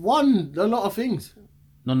 Souness has won a lot of things.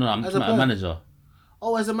 No, I'm talking about a manager.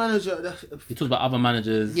 Oh, as a manager, He talks about other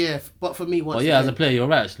managers. yeah. But for me, As a player, you're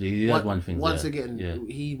right. Actually, he has one thing. Once again,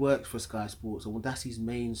 he works for Sky Sports, and that's his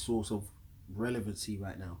main source of relevancy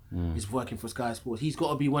right now. Is working for Sky Sports. He's got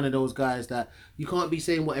to be one of those guys that you can't be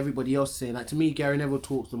saying what everybody else is saying. Like, to me, Gary Neville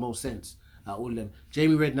talks the most sense out of all of them.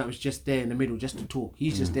 Jamie Redknapp was just there in the middle, just to talk.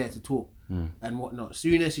 He's just there to talk and whatnot.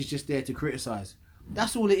 Souness is just there to criticise.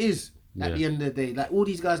 That's all it is. At the end of the day, like, all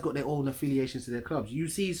these guys got their own affiliations to their clubs. You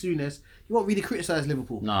see Souness, he won't really criticise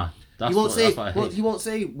Liverpool. Nah, he won't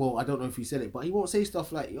say. Well, I don't know if he said it, but he won't say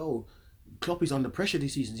stuff like, "Yo, Klopp is under pressure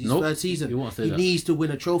this season. It's his third season. He needs to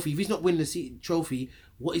win a trophy. If he's not winning the trophy,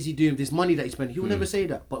 what is he doing with this money that he's spending?" He will never say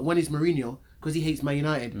that. But when it's Mourinho, because he hates Man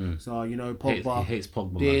United, so Pogba, he hates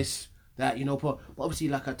Pogba, this, that, but obviously,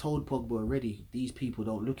 like I told Pogba already, these people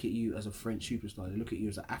don't look at you as a French superstar. They look at you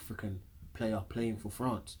as an African player playing for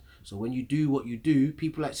France. So when you do what you do,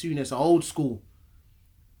 people like Souness are old school.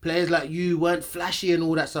 Players like you weren't flashy and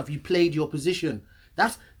all that stuff. You played your position.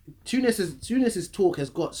 That's Souness's talk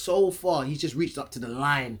has got so far. He's just reached up to the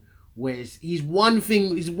line where he's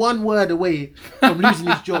one word away from losing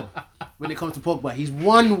his job. When it comes to Pogba, he's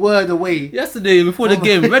one word away. Yesterday, before the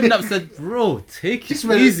game, Redknapp said, "Bro, take it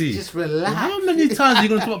easy. Just relax." How many times are you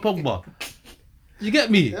going to talk about Pogba? You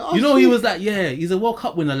get me? He was like, yeah, he's a World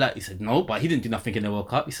Cup winner. Like, he said, no, but he didn't do nothing in the World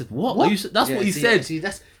Cup. He said, what? That's what he said. See,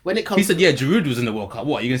 that's when it comes. He said, yeah, Giroud was in the World Cup.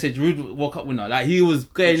 What? Are you going to say Giroud World Cup winner? Like, he was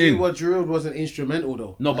going in. Giroud wasn't instrumental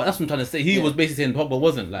though. No, but that's what I'm trying to say. He was basically saying Pogba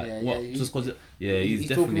wasn't. Like, just because... he's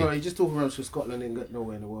definitely... He's just talking around to Scotland and got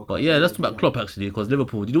nowhere in the World Cup. But yeah, let's talk about Klopp actually, because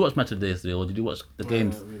Liverpool... Did you watch Match of the Day yesterday, or did you watch the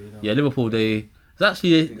games? Really, no. Yeah, Liverpool, you can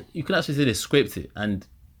actually say they scraped it. And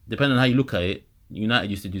depending on how you look at it,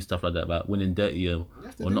 United used to do stuff like that, about winning dirty or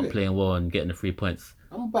not playing well and getting the 3 points.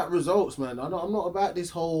 I'm about results, man. I'm not about this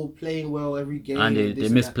whole playing well every game. And they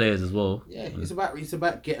miss players as well. Yeah, it's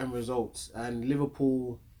about getting results. And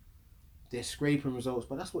Liverpool, they're scraping results,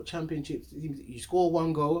 but that's what championships. You score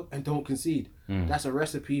one goal and don't concede. That's a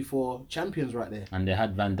recipe for champions right there. And they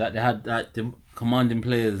had Van Dijk. They had like the commanding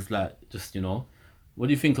players, like just What do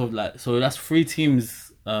you think of so that's 3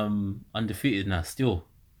 teams undefeated now still.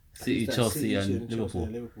 City, Chelsea, and Liverpool.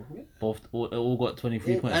 Yeah. Both all got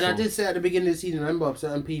 23 points. And I did say at the beginning of the season, I remember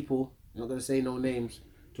certain people, I'm not going to say no names,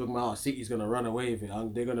 talking about City's going to run away with it.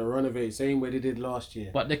 They're going to run away, same way they did last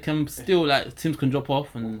year. But they can still, teams can drop off.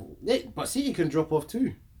 But City can drop off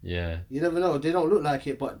too. Yeah. You never know. They don't look like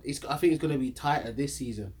it, but I think it's going to be tighter this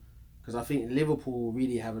season. Because I think Liverpool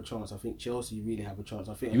really have a chance. I think Chelsea really have a chance.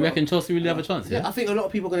 You reckon Chelsea really have a chance? Yeah, I think a lot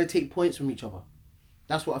of people are going to take points from each other.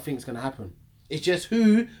 That's what I think is going to happen. It's just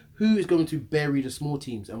who is going to bury the small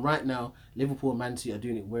teams. And right now, Liverpool and Man City are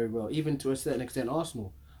doing it very well. Even to a certain extent,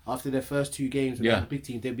 Arsenal. After their first 2 games with the big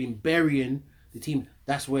team, they've been burying the team.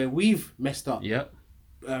 That's where we've messed up. Yep.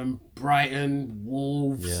 Brighton,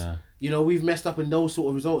 Wolves. Yeah. We've messed up in those sort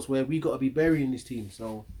of results where we got to be burying this team.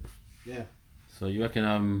 So, yeah. So you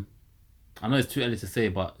reckon? I know it's too early to say,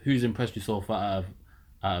 but who's impressed you so far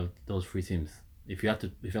out of those 3 teams? If you have to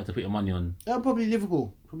put your money on, probably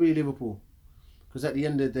Liverpool. Because at the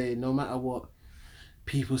end of the day, no matter what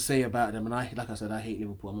people say about them, and like I said, I hate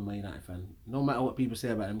Liverpool. I'm a Man United fan. No matter what people say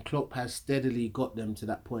about them, Klopp has steadily got them to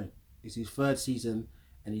that point. It's his 3rd season,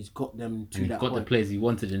 and he's got them to that point. He's got the players he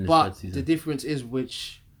wanted in his 3rd season. But the difference is,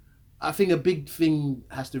 which I think a big thing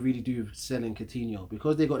has to really do with selling Coutinho.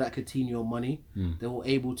 Because they got that Coutinho money, they were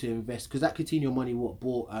able to invest. Because that Coutinho money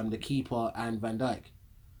bought the keeper and Van Dijk.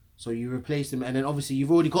 So you replace them, and then obviously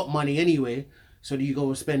you've already got money anyway, so you go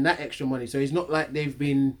and spend that extra money. So it's not like they've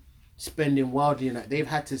been spending wildly in that. They've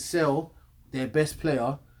had to sell their best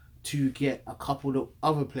player to get a couple of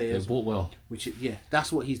other They players. bought well.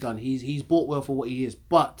 That's what he's done. He's bought well for what he is.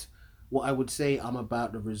 But what I would say, I'm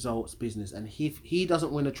about the results business. And if he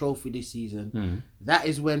doesn't win a trophy this season, that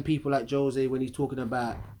is when people like Jose, when he's talking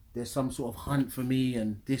about there's some sort of hunt for me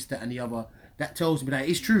and this, that, and the other, that tells me that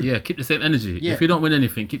it's true. Yeah, keep the same energy. Yeah. If you don't win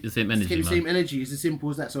anything, keep the same energy. Keep the same energy. It's as simple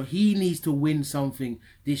as that. So he needs to win something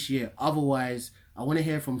this year. Otherwise, I want to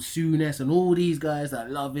hear from Souness and all these guys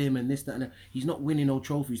that love him and this, that, and that. He's not winning no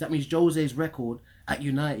trophies. That means Jose's record at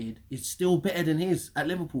United is still better than his at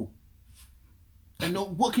Liverpool. And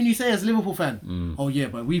what can you say as a Liverpool fan? Oh yeah,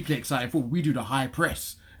 but we play exciting football. We do the high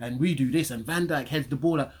press and we do this, and Van Dijk heads the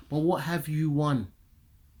ball out. But what have you won?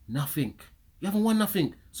 Nothing. You haven't won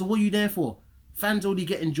nothing. So what are you there for? Fans only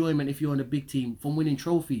get enjoyment if you're on a big team from winning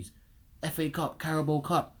trophies. FA Cup, Carabao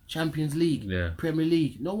Cup, Champions League, Premier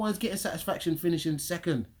League. No one's getting satisfaction finishing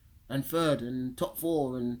second and third and top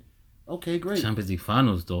four and okay, great. Champions League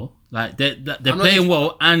finals though, like they're playing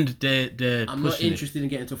well and they're. I'm not interested in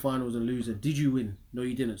getting to finals and losing. Did you win? No,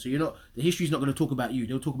 you didn't. So you're not. The history's not going to talk about you.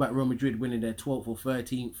 They'll talk about Real Madrid winning their 12th or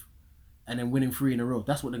 13th, and then winning 3 in a row.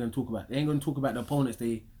 That's what they're going to talk about. They ain't going to talk about the opponents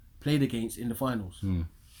they played against in the finals.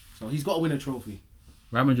 So he's got to win a trophy.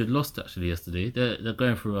 Real Madrid lost actually yesterday. They're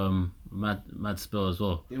going through mad spell as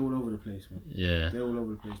well. They're all over the place, man. Yeah, they're all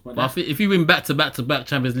over the place. But I think if you win back to back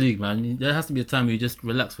Champions League, man, there has to be a time where you just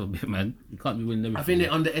relax for a bit, man. You can't be winning everything. I think they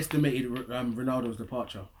underestimated Ronaldo's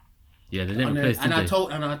departure. Yeah, they didn't replace him.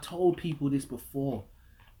 I told people this before.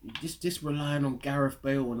 Just relying on Gareth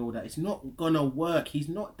Bale and all that, it's not gonna work. He's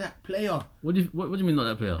not that player. What do you mean not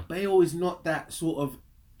that player? Bale is not that sort of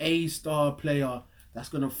A-star player that's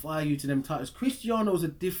going to fire you to them titles. Cristiano's a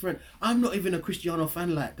different... I'm not even a Cristiano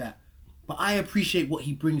fan like that. But I appreciate what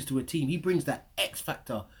he brings to a team. He brings that X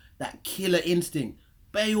factor, that killer instinct.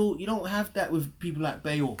 Bale, you don't have that with people like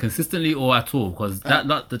Bale. Consistently or at all? Because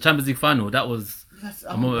the Champions League final, that was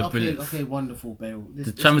a moment of brilliance. Okay, wonderful, Bale.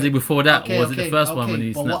 The Champions League before that, was it the first one when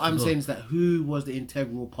he snapped? But what I'm saying is that who was the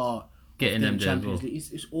integral part getting them Champions League?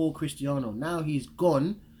 It's all Cristiano. Now he's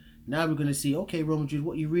gone. Now we're going to see, okay, Real Madrid,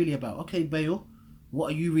 what are you really about? Okay, Bale,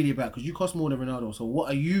 what are you really about? Because you cost more than Ronaldo, so what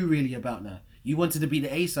are you really about now? You wanted to be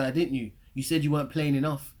the A side, didn't you? You said you weren't playing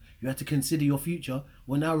enough. You had to consider your future.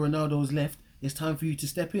 Well, now Ronaldo's left. It's time for you to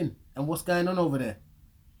step in. And what's going on over there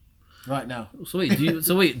right now? So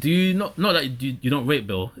wait, do you not that you don't rate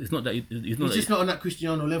Bale? It's not that he's just not on that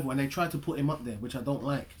Cristiano level, and they try to put him up there, which I don't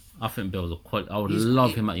like. I think Bale's I would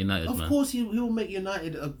love him at United, man. Of course, he'll make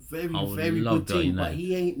United a very, very good team, but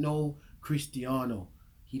he ain't no Cristiano.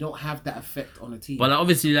 He don't have that effect on a team. But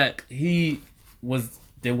obviously,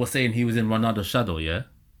 they were saying he was in Ronaldo's shadow, yeah?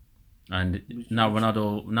 And now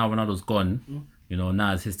Ronaldo's gone. You know,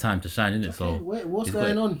 now it's his time to shine, isn't it? Okay, so what's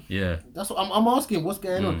going on? Yeah, that's what I'm asking. What's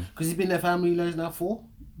going on? Because he's been there for how many years now?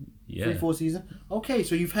 3-4 seasons. Okay,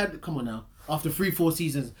 so you've had, come on now. After 3-4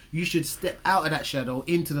 seasons, you should step out of that shadow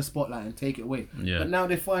into the spotlight and take it away. Yeah. But now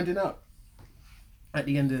they're finding out at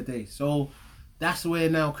the end of the day. So that's where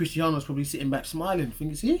now Cristiano's probably sitting back smiling,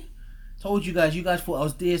 thinking, see? Told you guys thought I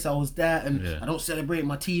was this, I was that, and I don't celebrate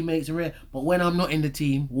my teammates and rare. But when I'm not in the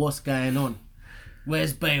team, what's going on?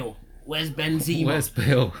 Where's Bale? Where's Benzema? Where's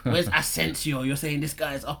Bale? Where's Asensio? You're saying this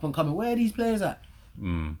guy's up and coming. Where are these players at?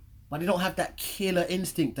 But they don't have that killer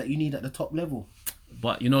instinct that you need at the top level.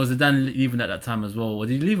 But, you know, Zidane leaving at that time as well.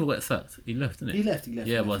 Did he leave or get sacked? He left, didn't he? He left.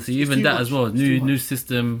 Yeah, but see, even that as well. New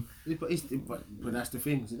system. But that's the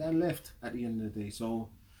thing. Zidane left at the end of the day. So,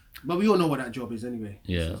 but we all know what that job is anyway.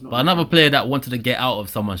 Yeah. So but another player that wanted to get out of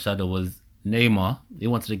someone's shadow was Neymar. He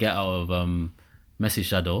wanted to get out of Messi's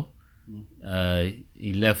shadow.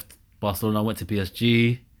 He left Barcelona, went to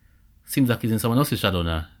PSG. Seems like he's in someone else's shadow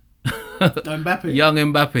now. Mbappe. Young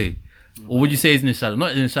Mbappe. Or would you say he's in his shadow?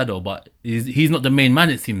 Not in his shadow, but he's not the main man,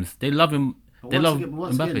 it seems. They love him.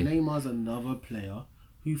 Once Mbappe. again, Neymar's another player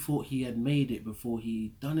who thought he had made it before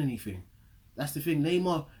he done anything. That's the thing.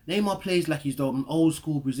 Neymar plays like he's the old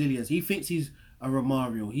school Brazilians. He thinks he's a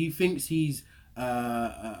Romario. He thinks he's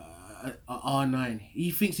a R9.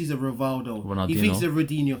 He thinks he's a Ronaldinho. He thinks he's a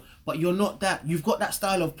Rodinho. But you're not that. You've got that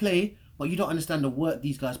style of play, but you don't understand the work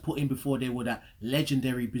these guys put in before they were that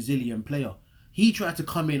legendary Brazilian player. He tried to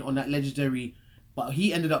come in on that legendary, but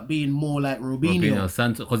he ended up being more like Robinho.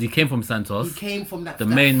 Santos, because he came from Santos. He came from that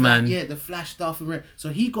main man. Yeah, the flash stuff.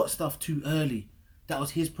 So he got stuff too early. That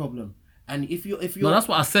was his problem. And if you're no, that's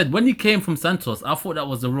what I said. When he came from Santos, I thought that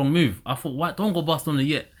was the wrong move. I thought, why don't go Barcelona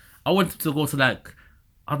yet? I wanted to go to I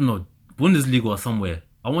don't know, Bundesliga or somewhere.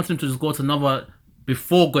 I wanted him to just go to another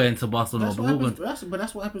before going to Barcelona. But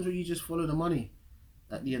that's what happens when you just follow the money.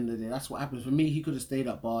 At the end of the day, that's what happens. For me, he could have stayed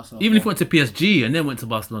at Barca. Even if he went to PSG and then went to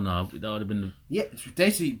Barcelona, that would have been... Yeah,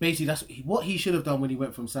 basically, that's what he should have done when he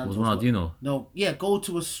went from Santos. Was Ronaldinho. No, yeah, go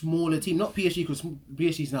to a smaller team. Not PSG, because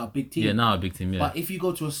PSG's now a big team. Yeah, now a big team, yeah. But if you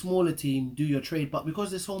go to a smaller team, do your trade. But because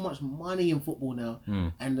there's so much money in football now,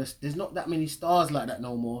 and there's not that many stars like that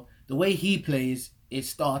no more, the way he plays is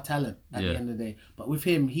star talent at the end of the day. But with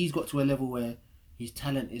him, he's got to a level where his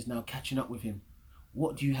talent is now catching up with him.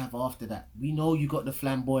 What do you have after that? We know you got the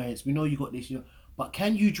flamboyance. We know you got this. But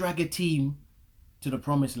can you drag a team to the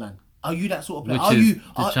promised land? Are you that sort of player? Which is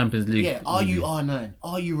the Champions League. Yeah. Are you R9?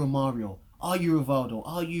 Are you Romario? Are you Rivaldo?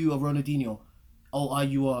 Are you a Ronaldinho? Or are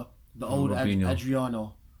you the old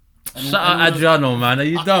Adriano? Shout out Adriano, man. Are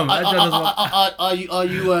you dumb? Adriano's my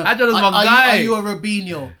guy. Are you a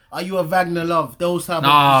Robinho? Are you a Wagner Love? Those type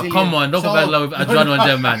of Brazilian. Come on. Don't put Wagner Love with Adriano and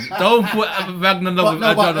them, man. Don't put Wagner Love with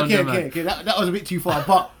Adriano and them, man. Okay. That was a bit too far.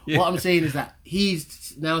 But what I'm saying is that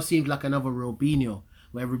he's now seems like another Robinho.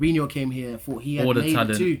 Where Robinho came here, thought he had all the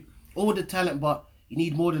talent too. All the talent, but you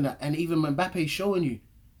need more than that. And even Mbappe's showing you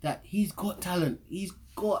that he's got talent. He's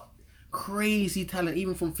got crazy talent.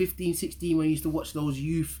 Even from 15, 16, when you used to watch those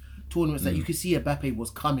youth tournaments, that you could see Mbappe was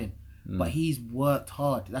coming. But he's worked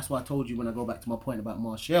hard. That's why I told you when I go back to my point about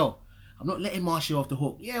Martial. I'm not letting Martial off the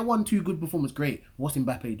hook. Yeah, 1-2 good performance, great. What's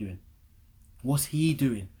Mbappe doing? What's he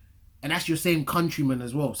doing? And that's your same countryman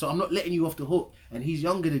as well. So I'm not letting you off the hook. And he's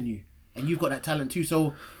younger than you. And you've got that talent too.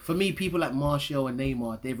 So for me, people like Martial and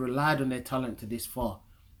Neymar, they've relied on their talent to this far.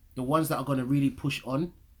 The ones that are going to really push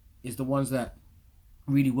on is the ones that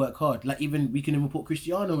really work hard. Like we can even put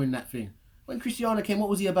Cristiano in that thing. When Cristiano came, what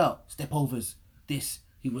was he about? Step overs. This.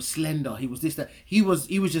 He was slender. He was this, that. He was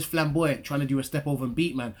just flamboyant, trying to do a step over and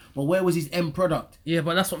beat man. But where was his end product? Yeah,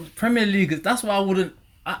 but that's what Premier League is. That's why I wouldn't.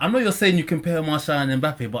 I know you're saying you compare Martial and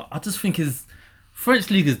Mbappe, but I just think his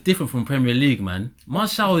French league is different from Premier League, man.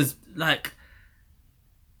 Martial is like,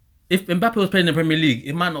 if Mbappe was playing in the Premier League,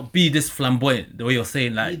 it might not be this flamboyant the way you're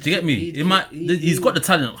saying. Like, do you get me? He's got the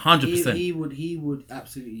talent, 100%. He would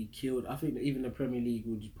absolutely kill. I think that even the Premier League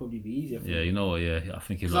would probably be easier for him. Yeah, you know what? Yeah, I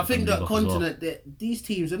think he's. I think that continent, these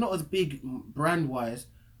teams are not as big brand wise,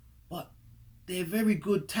 but they're very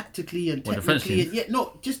good tactically and technically. And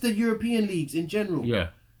not just the European leagues in general.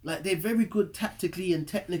 Yeah. Like, they're very good tactically and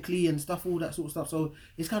technically and stuff, all that sort of stuff. So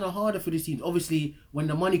it's kind of harder for these teams. Obviously, when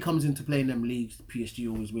the money comes into play in them leagues, PSG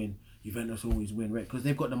always win. Juventus always win, right? Because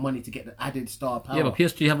they've got the money to get the added star power. Yeah, but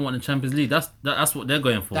PSG haven't won the Champions League. That's what they're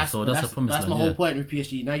going for. That's a promise. That's my whole point with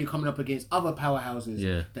PSG. Now you're coming up against other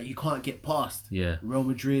powerhouses that you can't get past. Yeah. Real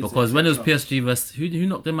Madrid. Because when it was PSG versus who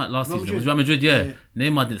knocked them out last season? It was Real Madrid, yeah.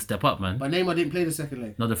 Neymar didn't step up, man. But Neymar didn't play the second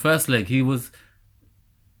leg. No, the first leg he was.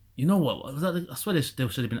 You know what? Was that? I swear they should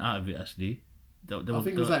have been out of it actually. I think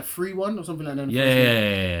it was like 3-1 or something like that. Yeah.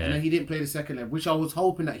 And then he didn't play the second leg, which I was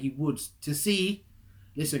hoping that he would, to see.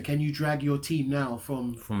 Listen, can you drag your team now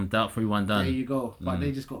from that 3-1 down? There you go. But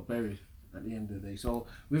they just got buried at the end of the day. So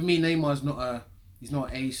with me, Neymar's he's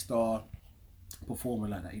not a star performer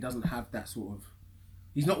like that. He doesn't have that sort of.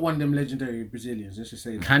 He's not one of them legendary Brazilians. Let's just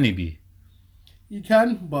say that. Can he be? He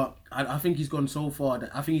can, but I think he's gone so far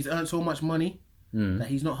that I think he's earned so much money that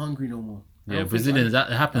he's not hungry no more. Yeah, Brazilians,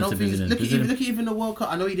 that happens to Brazilians. Look at even the World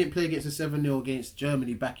Cup. I know he didn't play against a 7-0 against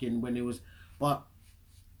Germany back in when it was, but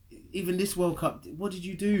even this World Cup, what did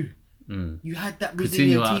you do? You had that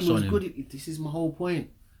Brazilian team that was good. This is my whole point.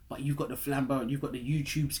 But you've got the flamboyant, you've got the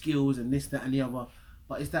YouTube skills and this, that and the other.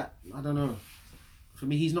 But is that, I don't know. For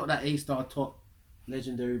me, he's not that A-star top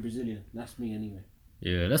legendary Brazilian. That's me anyway.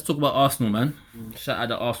 Yeah, let's talk about Arsenal, man. Shout out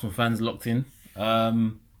the Arsenal fans locked in.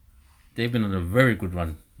 They've been on a very good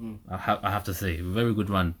run. I have to say, very good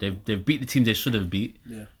run. They've beat the team they should have beat.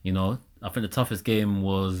 Yeah. You know, I think the toughest game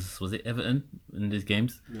was it Everton in these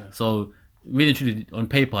games? Yeah. So really, truly, on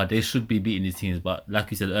paper they should be beating these teams, but like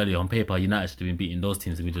you said earlier, on paper United should have been beating those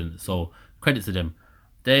teams and we didn't. So credit to them.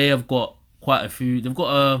 They have got quite a few. They've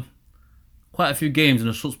got quite a few games in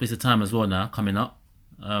a short space of time as well now coming up.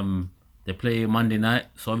 They play Monday night,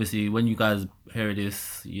 so obviously when you guys hear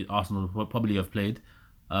this, Arsenal will probably have played.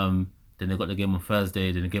 Then they got the game on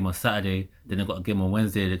Thursday, then the game on Saturday, then they got a game on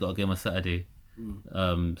Wednesday, they got a game on Saturday.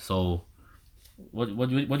 So what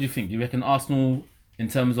do you think? Do you reckon Arsenal, in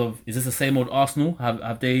terms of, is this the same old Arsenal?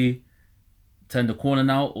 Have they turned the corner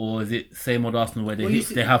now, or is it same old Arsenal where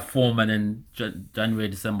they have form and then January,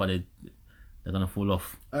 December they're gonna fall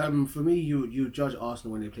off? For me, you judge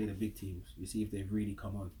Arsenal when they play the big teams. You see if they've really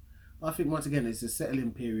come on. I think once again it's a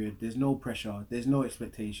settling period. There's no pressure. There's no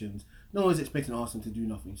expectations. No one's expecting Arsenal to do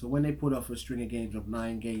nothing. So when they put off a string of games of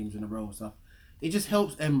 9 games in a row and stuff, it just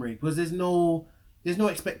helps Emery because there's no There's no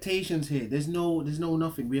expectations here. There's no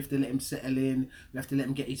nothing. We have to let him settle in. We have to let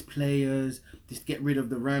him get his players. Just get rid of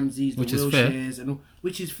the Ramseys, the Wilsheres, and all,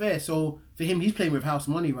 which is fair. So for him, he's playing with house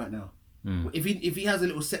money right now. If he has a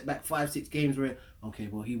little setback, 5-6 games where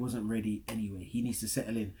he wasn't ready anyway. He needs to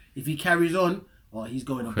settle in. If he carries on, he's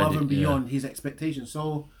going above and beyond his expectations.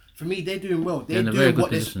 So for me, they're doing well. They're doing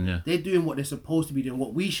they're doing what they're supposed to be doing.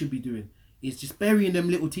 What we should be doing is just burying them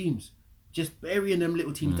little teams.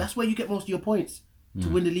 That's where you get most of your points. To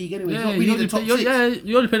win the league anyway. Yeah,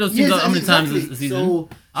 you only play those teams how many times this season? So,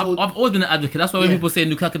 I've always been an advocate. That's why when people say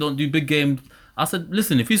Lukaku don't do big games, I said,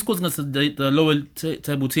 listen, if he scores against the lower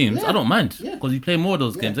table teams, I don't mind because you play more of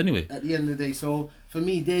those games anyway. At the end of the day, so for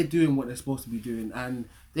me, they're doing what they're supposed to be doing, and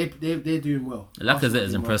they're doing well. Lacazette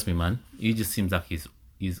has impressed me, man. He just seems like he's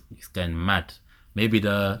going mad. Maybe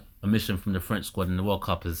the omission from the French squad in the World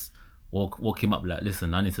Cup has woke him up. Like,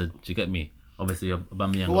 listen, I need to. Do you get me? Obviously,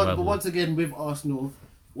 Aubameyang. But once again, with Arsenal,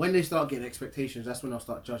 when they start getting expectations, that's when I'll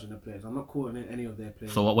start judging the players. I'm not calling in any of their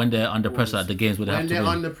players. So when they're under pressure at the games, where they have to win? When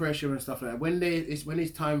they're under pressure and stuff like that, when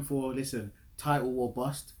it's time for title or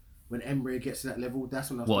bust. When Emery gets to that level,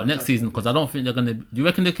 that's when I'll start next season? Because I don't think they're gonna. Do you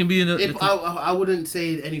reckon they can be in the? I wouldn't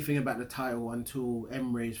say anything about the title until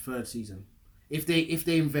Emery's third season. If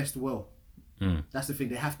they invest well, that's the thing.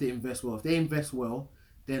 They have to invest well. If they invest well,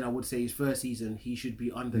 then I would say his first season he should be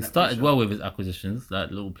under. He started pressure. well with his acquisitions,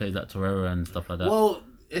 like little players like Torreira and stuff like that. Well,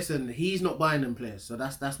 listen, he's not buying them players, so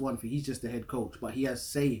that's one thing. He's just the head coach, but he has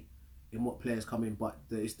say in what players come in. But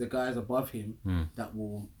it's the guys above him that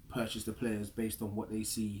will purchase the players based on what they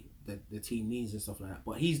see the team needs and stuff like that.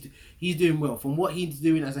 But he's doing well from what he's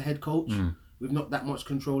doing as a head coach with not that much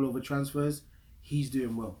control over transfers. He's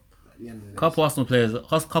doing well at the end of the day.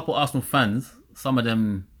 Couple Arsenal fans, some of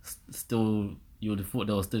them still. You would have thought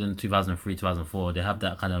they were still in 2003, 2004. They have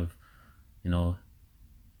that kind of,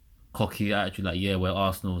 cocky attitude, like, we're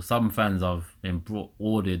Arsenal. Some fans have been brought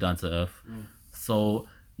all the way down to earth. So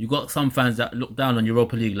you got some fans that look down on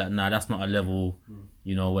Europa League, like, nah, that's not a level.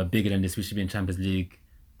 We're bigger than this. We should be in Champions League.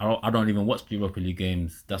 I don't even watch the Europa League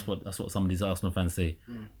games. That's what some of these Arsenal fans say.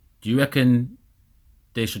 Do you reckon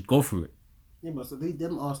they should go through it? Yeah, but so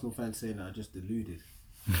them Arsenal fans saying that are just deluded.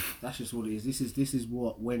 That's just what it is. This is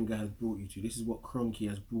what Wenger has brought you to. This is what Kroenke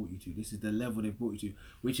has brought you to. This is the level they've brought you to.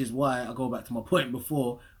 Which is why I go back to my point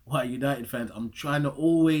before. Why United fans? I'm trying to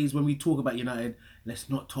always, when we talk about United, let's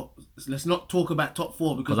not talk about top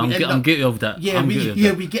four because I'm guilty of that. Yeah,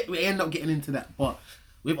 we end up getting into that. But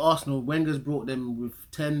with Arsenal, Wenger's brought them with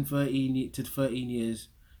 13 years.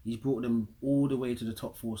 He's brought them all the way to the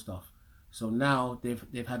top four stuff. So now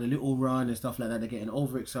they've had a little run and stuff like that. They're getting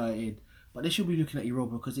overexcited. But they should be looking at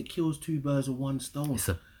Europa because it kills two birds with one stone.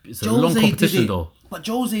 It's a long competition though. But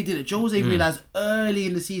Jose did it. Jose realised early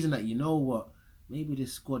in the season that, you know what, maybe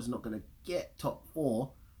this squad's not going to get top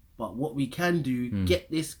four, but what we can do, get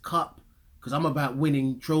this cup, because I'm about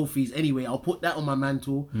winning trophies anyway. I'll put that on my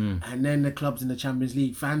mantle, and then the club's in the Champions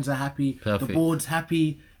League. Fans are happy, the board's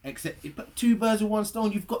happy, but two birds with one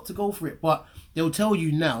stone, you've got to go for it. But they'll tell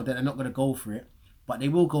you now that they're not going to go for it. But they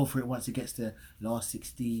will go for it once it gets to last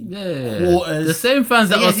 16 quarters. The same fans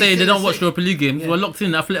that are saying they don't watch Europa League games were locked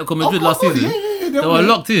in Atletico Madrid last season. They were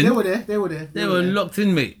locked in. They were there. They were locked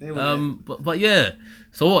in, mate. But yeah.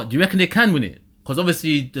 So what? Do you reckon they can win it? Because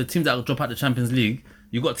obviously the teams that will drop out the Champions League,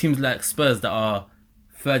 you got teams like Spurs that are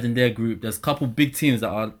third in their group. There's a couple big teams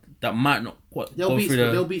that might not They'll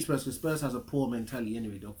beat Spurs because Spurs has a poor mentality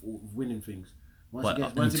anyway of winning things. Once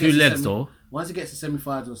it gets to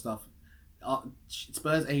semi-finals and stuff,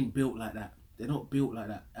 Spurs ain't built like that. They're not built like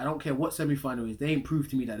that. I don't care what semi-final is. They ain't proved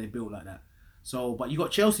to me that they're built like that. So, but you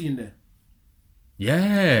got Chelsea in there.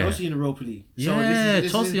 Yeah. Chelsea in the Europa League. So yeah,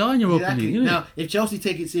 Chelsea are in Europa League. Yeah. Now, if Chelsea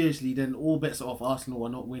take it seriously, then all bets are off. Arsenal are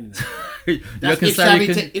not winning.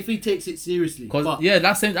 If he takes it seriously.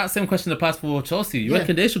 That same question applies for Chelsea. You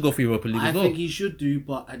reckon they should go for Europa League as well? I think he should do,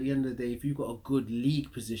 but at the end of the day, if you've got a good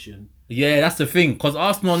league position... Yeah, that's the thing. Because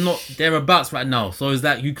Arsenal are not thereabouts right now. So it's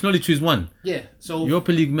like you can only choose one. Yeah. So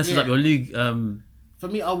Europa League messes up your league. For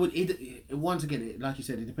me, I would... once again, like you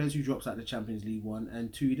said, it depends who drops out the Champions League, 1.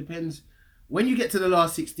 And 2, it depends... When you get to the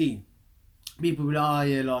last 16, people will be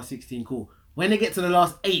like, last 16, cool. When they get to the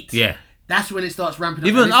last 8, that's when it starts ramping up.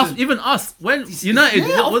 Even us, when United...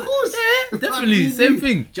 of course. Yeah, definitely, same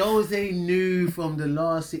thing. Jose knew from the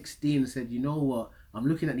last 16 and said, you know what, I'm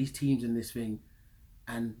looking at these teams in this thing,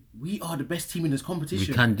 and we are the best team in this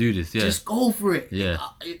competition. We can do this, yeah. Just go for it. Yeah.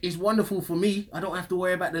 It's wonderful for me. I don't have to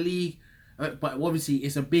worry about the league. But obviously,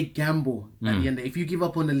 it's a big gamble at the end. If you give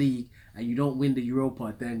up on the league and you don't win the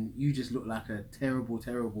Europa, then you just look like a terrible,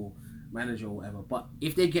 terrible manager or whatever. But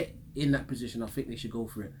if they get in that position, I think they should go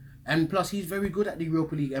for it. And plus, he's very good at the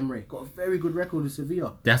Europa League, Emre. Got a very good record with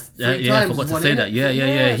Sevilla. That's Three I times forgot he's to won say it. that.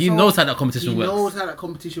 Yeah. He So knows how that competition he works. knows how that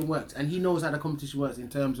competition works. And he knows how the competition works in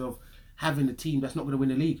terms of having a team that's not going to win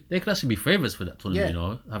the league. They could actually be favourites for that tournament, Yeah. you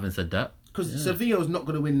know, having said that. Because Sevilla's not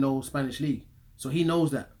going to win no Spanish league. So he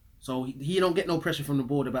knows that. So he don't get no pressure from the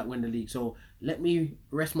board about winning the league. So let me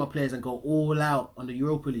rest my players and go all out on the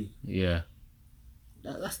Europa League. Yeah.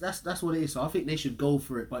 That's what it is. So I think they should go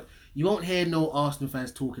for it. But you won't hear no Arsenal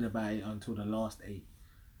fans talking about it until the last 8.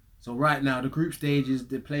 So right now, the group stages,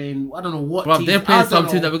 they're playing, I don't know what Bro, teams. they're playing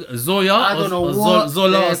something that Zoya I don't know or what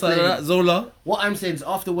Zola they're or something like that. Zola. What I'm saying is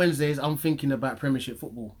after Wednesdays, I'm thinking about Premiership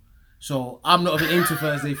football. So I'm not even into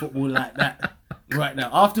Thursday football like that right now.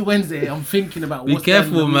 After Wednesday, I'm thinking about Be what's going on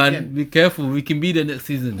careful, the man. weekend. Be careful. We can be there next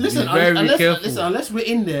season. Listen, be very careful. unless we're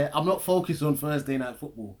in there, I'm not focused on Thursday night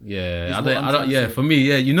football. Yeah, Is what I'm I don't. trying to Yeah, say. for me,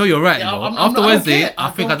 yeah, you know you're right. Yeah, you know. I'm After not- I don't Wednesday, care. I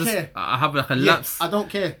think I don't just care. I have like a Yeah, lapse. I don't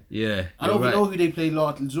care. Yeah, I don't you're even know right. who they played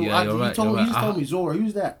last. Zora, Yeah, you're right, you're You right. just told me Zora.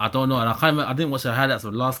 Who's that? I don't know, and I can't. I didn't watch the highlights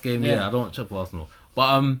of the last game. Yeah, Yeah. I don't check for Arsenal.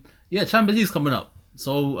 But yeah, Champions League's coming up.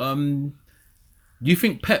 So do you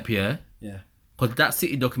think Pep? Yeah, Yeah. because that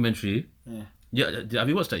City documentary. Yeah. Yeah, have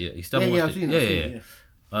you watched that yet? You still haven't Yeah, watched I've it? seen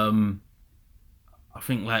it. I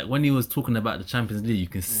think like when he was talking about the Champions League, you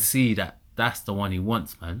can see that that's the one he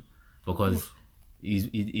wants, man, because he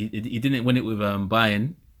didn't win it with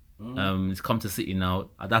Bayern. He's come to City now.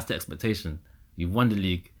 That's the expectation. You've won the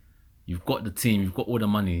league. You've got the team. You've got all the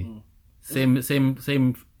money. Same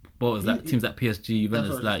boat as like teams like PSG,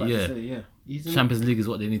 Juventus. That's what I Like was about to say, yeah. He's Champions League is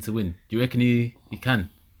what they need to win. Do you reckon he can?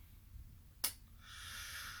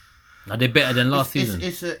 Are they better than last season?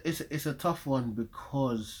 It's a tough one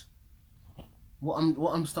because what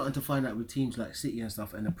I'm starting to find out with teams like City and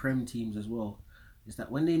stuff and the Prem teams as well is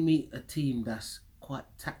that when they meet a team that's quite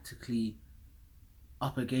tactically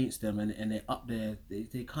up against them and they're up there,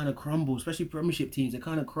 they kind of crumble. Especially Premiership teams, they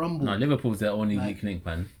kind of crumble. No, Liverpool's their only Like- weak link,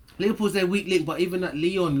 man. Liverpool's their weak link, but even that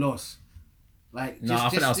Leon loss, like No, I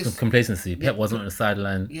think that was complacency. Pep wasn't on the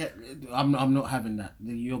sideline. Yeah, I'm not having that.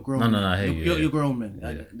 You're grown. No, men. I hear you, You're grown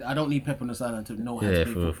men. I don't need Pep on the sideline to know how to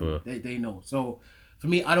play football. They know. So for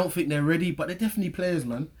me, I don't think they're ready, but they're definitely players,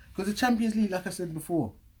 man. Because the Champions League, like I said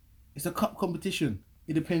before, it's a cup competition.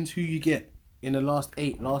 It depends who you get in the last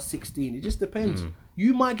 8, last 16. It just depends.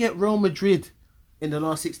 You might get Real Madrid in the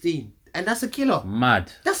last 16, and that's a killer.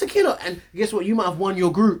 Mad. That's a killer. And guess what? You might have won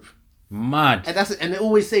your group. Mad. And they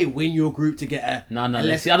always say win your group to get a. No.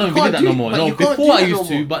 unless- See, I don't you believe can't that do no it, more. but No, you can't do before I that used no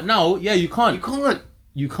to, more. but now, yeah, you can't. You can't.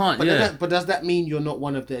 You can't. But, Yeah. but does that mean you're not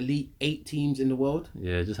one of the elite 8 teams in the world?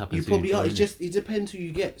 Yeah, it just happens. You to probably are. doesn't It depends who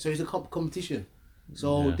you get. So it's a competition.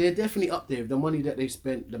 So Yeah. they're definitely up there. The money that they've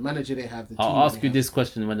spent, the manager they have, the team. I'll ask that you they this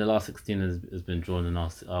question when the last 16 has been drawn, and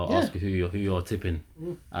I'll Yeah. ask you who you're tipping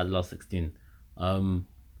at the last 16.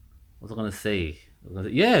 What was I gonna say?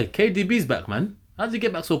 Yeah, KDB's back, man. How did he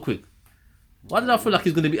get back so quick? Why did I feel like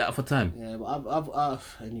he's gonna be out for time? have. Yeah, but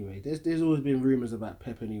I've anyway. There's always been rumors about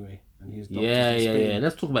Pep anyway, and his doctors Yeah. in Spain.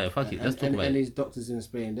 Let's talk about it. Fuck it. Let's talk about and it. his doctors in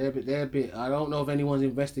Spain. They're a bit. I don't know if anyone's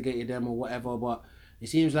investigated them or whatever, but it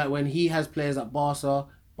seems like when he has players like Barca,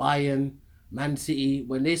 Bayern, Man City,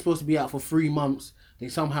 when they're supposed to be out for 3 months, they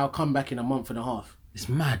somehow come back in a month and a half. It's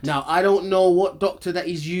mad. Now I don't know what doctor that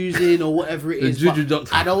he's using or whatever it The is. juju but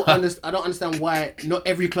doctor. I don't understand why not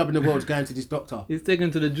every club in the world is going to this doctor. He's taken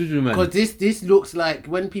to the juju, man. Because this looks like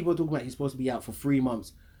when people talk about he's supposed to be out for 3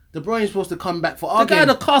 months, De Bruyne's supposed to come back for our The guy game.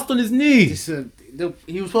 had a cast on his knee.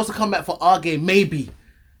 He was supposed to come back for our game, maybe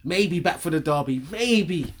back for the derby,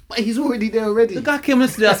 maybe, but he's already there already. The guy came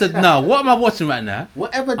yesterday. I said, "No, what am I watching right now?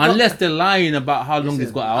 Whatever. Unless they're lying about how long he's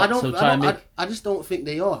got out, I just don't think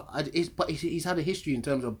they are. But he's had a history in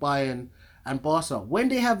terms of Bayern and Barca. When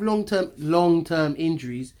they have long term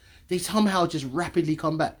injuries, they somehow just rapidly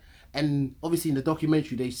come back. And obviously in the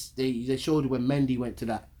documentary, they showed when Mendy went to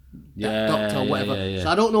that doctor or whatever. Yeah. So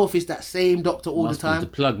I don't know if it's that same doctor all Must the be time. the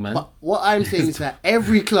plug, man. But what I'm saying is that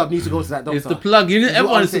every club needs to go to that doctor. It's the plug. Is what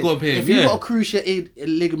Everyone I'm needs to saying. go up here. If you've Yeah. got a cruciate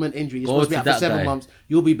ligament injury, you're Go supposed to be to out for that 7 guy. months.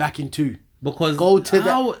 You'll be back in 2. Because Go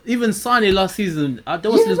to even Sane last season, there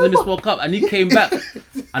was his Women's World Cup, and he came back.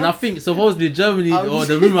 And I think supposedly Germany, or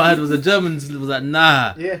the rumor I had was the Germans was like,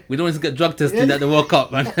 nah, Yeah. we don't want to get drug tested at the World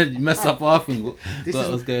Cup, man. You mess up our thing.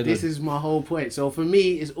 This is my whole point. So for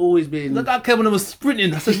me, it's always been. The guy came when I was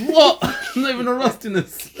sprinting. I said, what? I'm not even a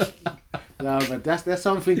rustiness. No, but that's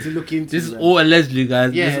something to look into. This is man. all allegedly,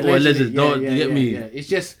 guys. Yeah, this is all alleged. Don't yeah, get me. Yeah. It's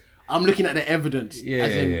just I'm looking at the evidence. Yeah,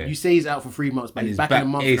 as in, yeah. You say he's out for 3 months, but And he's he's back, back in a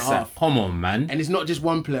month and a ASAP. half. Come on, man. And it's not just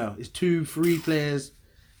one player; it's 2, 3 players,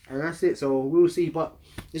 and that's it. So we'll see. But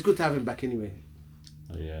it's good to have him back anyway.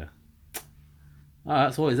 Oh, yeah.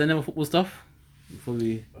 Alright, so is there any more football stuff? Before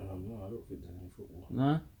we... No, I don't think there's any football.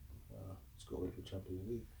 No? Let's go wait for Champions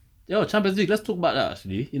League. Yo, Champions League, let's talk about that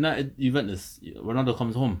actually. United, Juventus, Ronaldo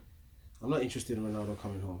comes home. I'm not interested in Ronaldo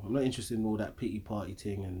coming home. I'm not interested in all that pity party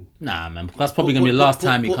thing and. Nah, man, that's probably gonna be the last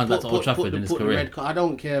time he comes back to Old Trafford in his career. I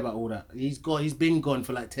don't care about all that. He's been gone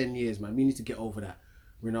for like 10 years, man. We need to get over that.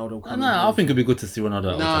 Ronaldo coming home. I think it'd be good to see Ronaldo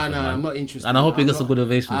at Old Trafford, man. I'm not interested. And I hope he gets a good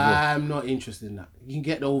ovation as well. I'm not interested in that. You can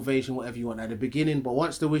get the ovation, whatever you want at the beginning, but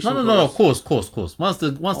once the whistle No, of course. Once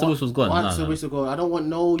the whistle's gone. Once the whistle goes, I don't want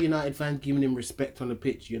no United fans giving him respect on the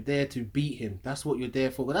pitch. You're there to beat him. That's what you're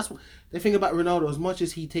there for. But that's what the thing about Ronaldo. As much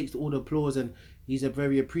as he takes all the applause and he's a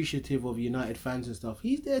very appreciative of United fans and stuff,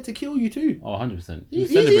 he's there to kill you too. Oh, 100%. He'll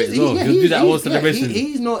celebrate as well. He'll do that whole celebration.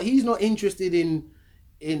 He's not interested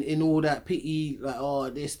in all that pity,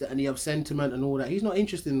 like this, that, and the sentiment and all that. He's not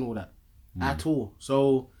interested in all that at all.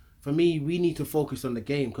 So for me, we need to focus on the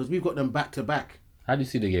game because we've got them back to back. How do you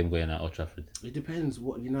see the game going at Old Trafford? It depends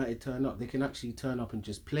what United turn up. They can actually turn up and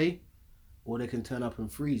just play, or they can turn up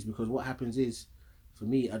and freeze. Because what happens is, for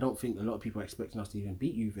me, I don't think a lot of people are expecting us to even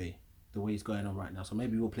beat Juve the way it's going on right now. So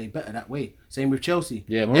maybe we'll play better that way. Same with Chelsea.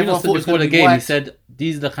 Yeah, Mourinho said before the game, he said,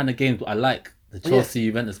 these are the kind of games I like. The Chelsea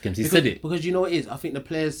Juventus games. He said it. Because you know what it is? I think the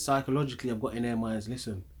players psychologically have got in their minds,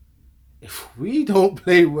 listen, if we don't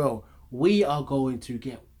play well, we are going to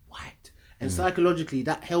get wiped. And psychologically,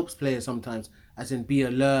 that helps players sometimes, as in be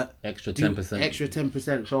alert. Extra 10%. Extra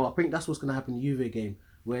 10%. So I think that's what's going to happen in the Juve game.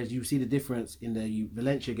 Whereas you see the difference in the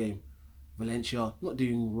Valencia game. Valencia, not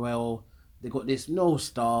doing well. They got this, no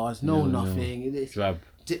stars, nothing. Drab.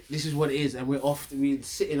 This is what it is, and we're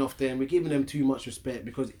sitting off there and we're giving them too much respect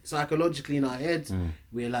because psychologically in our heads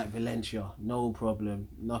we're like Valencia, no problem,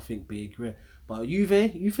 nothing big. But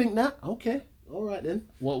Juve, you think that? Okay, all right then.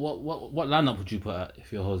 What lineup would you put out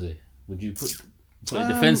if you're Jose? Would you put it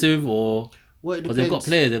defensive or? Because they've got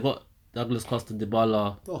players, they've got Douglas Costa,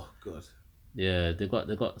 Dybala. Oh god. Yeah, they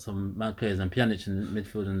got some mad players and Pjanic in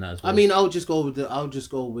midfield and that as well. I mean, I'll just go with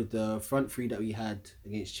the front three that we had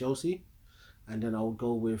against Chelsea. And then I'll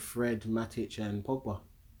go with Fred, Matic, and Pogba.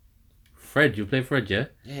 Fred, you play Fred, yeah?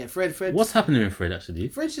 Yeah, Fred. What's happening with Fred, actually?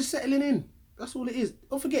 Fred's just settling in. That's all it is.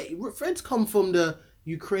 Don't forget, Fred's come from the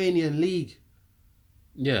Ukrainian league.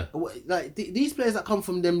 Yeah. Like, these players that come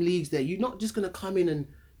from them leagues there, you're not just going to come in and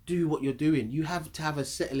do what you're doing. You have to have a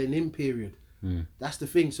settling in period. That's the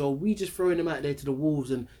thing. So we just throwing him out there to the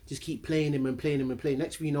wolves and just keep playing him. Next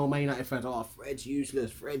thing you know, Man United fans, Fred's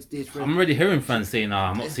useless. Fred's this. I'm already hearing fans saying,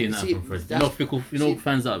 I'm not seeing that from Fred.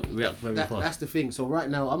 Fans that react very fast. That's the thing. So right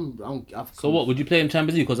now, So what would you play him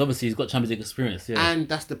Champions League? Because obviously he's got Champions League experience. Yeah. And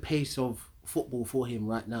that's the pace of football for him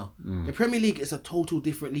right now. The Premier League is a total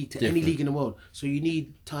different league to any league in the world. So you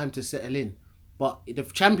need time to settle in. But the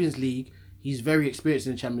Champions League, he's very experienced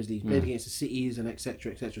in the Champions League. Played against the cities and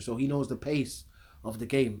etc. So he knows the pace of the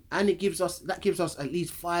game, and that gives us at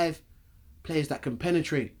least 5 players that can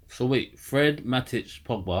penetrate. So wait, Fred, Matic,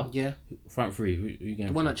 Pogba. Yeah. Front three. Who you getting?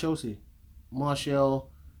 The one at Chelsea, Martial,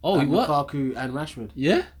 Lukaku, and Rashford.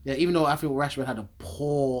 Yeah. Yeah. Even though I think Rashford had a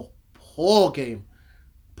poor game,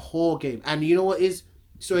 and you know what is?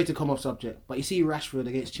 Sorry to come off subject, but you see Rashford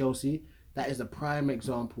against Chelsea. That is a prime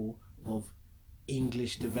example of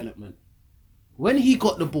English development. When he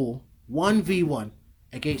got the ball 1v1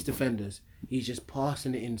 against defenders, he's just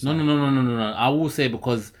passing it inside. No. I will say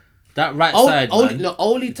because that right side.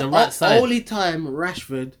 Only time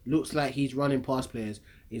Rashford looks like he's running past players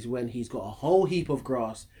is when he's got a whole heap of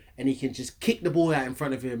grass and he can just kick the ball out in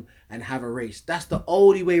front of him and have a race. That's the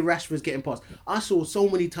only way Rashford's getting past. I saw so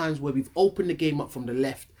many times where we've opened the game up from the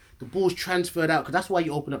left. The ball's transferred out because that's why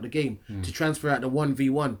you open up the game to transfer out the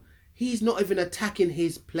 1v1. He's not even attacking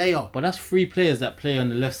his player. But that's 3 players that play on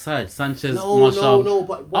the left side. Sanchez, Martial. No.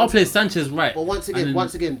 But I'll play Sanchez right. But once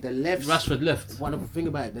again, the left. Rashford left. One other thing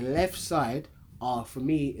about it, the left side for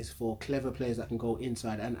me is for clever players that can go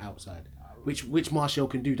inside and outside, which Martial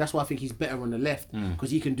can do. That's why I think he's better on the left because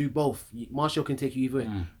he can do both. Martial can take you either way.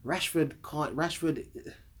 Rashford can't. Rashford,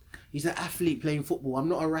 he's an athlete playing football. I'm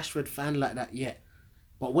not a Rashford fan like that yet.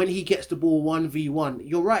 But when he gets the ball 1v1,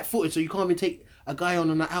 you're right-footed, so you can't even take a guy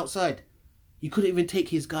on the outside. You couldn't even take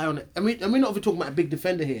his guy on it. I mean, we're not even talking about a big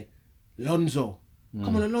defender here. Lonzo.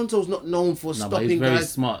 Come on, Alonso's not known for stopping but he's very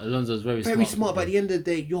guys. smart. Alonso's very smart. Very smart, but at the end of the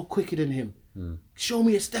day, you're quicker than him. Show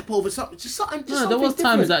me a step over, something. There was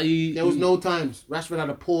times that There was no times. Rashford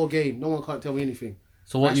had a poor game. No one can't tell me anything.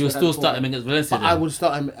 So what, you would still start him against Valencia? But I would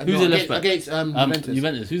start him Who's the left back? Against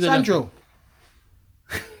Juventus. Who's the Sandro.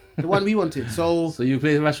 The one we wanted. So you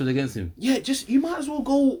play Rashford against him? Yeah, you might as well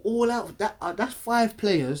go all out. That's 5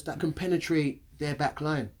 players that can penetrate their back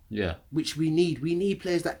line. Yeah. Which we need. We need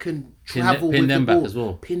players that can travel pin with them the ball. back as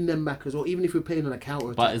well. Pin them back as well. Even if we're playing on a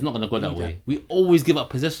counter. But it's not going to go that way. We always give up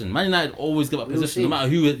possession. Man United always give up possession, no matter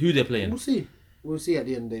who they're playing. We'll see. We'll see at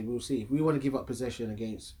the end of the day. We'll see. If we want to give up possession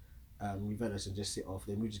against Juventus and just sit off,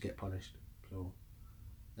 then we just get punished. So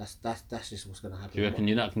that's just what's going to happen. Do you reckon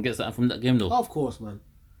United can get something from that game though? Of course, man.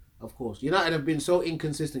 Of course. United have been so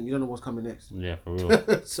inconsistent, you don't know what's coming next. Yeah, for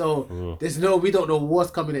real. So we don't know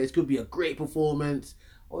what's coming next. It could be a great performance,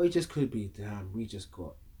 or it just could be, damn, we just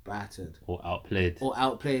got battered. Or outplayed.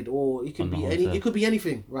 Or it could be it could be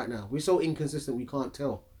anything right now. We're so inconsistent we can't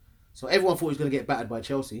tell. So everyone thought he was gonna get battered by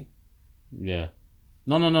Chelsea. Yeah.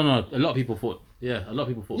 No. A lot of people thought United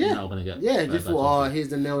were gonna get yeah, just thought, here's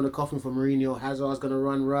the nail in the coffin for Mourinho, Hazard's gonna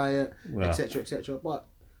run riot, etc. But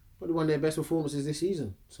probably one of their best performances this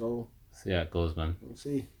season. So see how it goes, man. We'll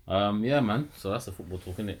see. Yeah, man. So that's the football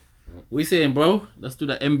talk, innit? We saying, bro? Let's do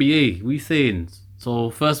that NBA. We saying.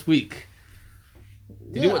 So first week.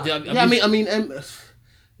 I mean,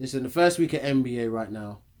 listen, the first week of NBA right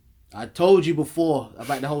now. I told you before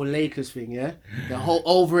about the whole Lakers thing, yeah? The whole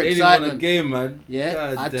overexcitement. Game, man.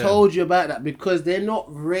 Yeah? I told you about that because they're not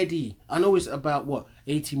ready. I know it's about,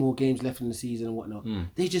 80 more games left in the season and whatnot.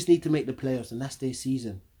 They just need to make the playoffs and that's their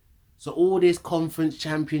season. So all this conference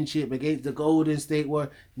championship against the Golden State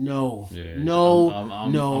Warriors, no.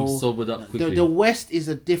 I'm sobered up quickly. The West is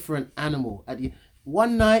a different animal.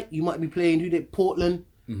 One night you might be playing Portland,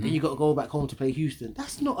 then you got to go back home to play Houston.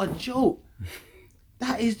 That's not a joke.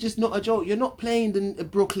 That is just not a joke. You're not playing the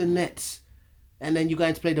Brooklyn Nets, and then you're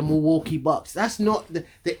going to play the Milwaukee Bucks. That's not the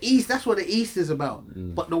East. That's what the East is about.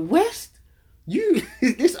 But the West, I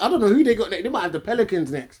don't know who they got next. They might have the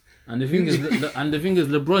Pelicans next. And the thing is,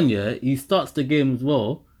 LeBron, yeah, he starts the game as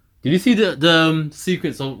well. Did you see the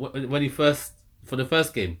sequence of when for the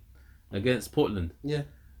first game against Portland? Yeah.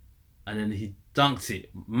 And then he dunked it,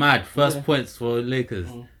 mad first points for Lakers.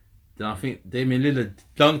 Then I think Damian Lillard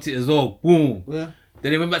dunked it as well. Boom. Yeah.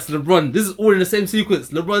 Then he went back to LeBron. This is all in the same sequence.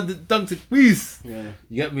 LeBron dunked it, please. Yeah.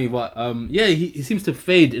 You get me? But he seems to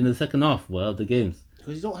fade in the second half of the games.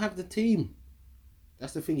 Because you don't have the team.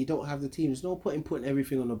 That's the thing. You don't have the team. There's no point in putting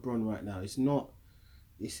everything on LeBron right now. It's not.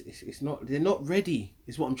 It's not. They're not ready.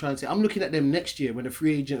 Is what I'm trying to say. I'm looking at them next year when the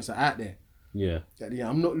free agents are out there. Yeah. Yeah.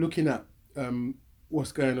 I'm not looking at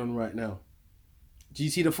what's going on right now. Did you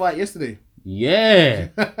see the fight yesterday? Yeah.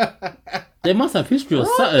 They must have history or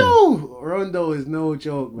something. Rondo is no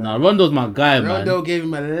joke, man. Nah, Rondo's my guy, man. Rondo gave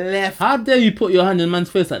him a left. How dare you put your hand in a man's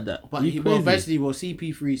face like that? But basically,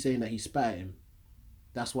 CP3 saying that he spat at him.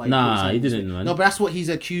 That's why. He didn't, man. No, but that's what he's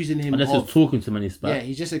accusing him Unless of. he's talking to him and he spat. Yeah,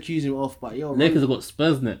 he's just accusing him of. But Lakers have got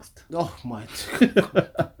Spurs next. Oh my.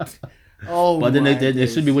 But then they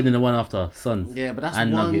should be winning the one after Suns. Yeah, but that's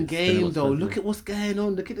and one Nuggets. game though. Look at what's going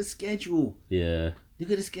on. Look at the schedule. Yeah. Look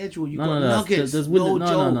at the schedule. You got Nuggets. There's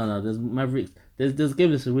no. There's Mavericks. There's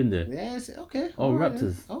games to win there. Yes. Okay. Oh,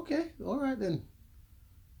 Raptors. Then. Okay. All right then.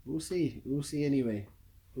 We'll see. Anyway.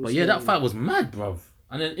 That fight was mad, bruv.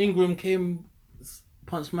 And then Ingram came,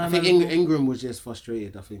 punched man. I think Ingram was just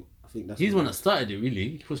frustrated. I think that's. He's the one that started it. Really,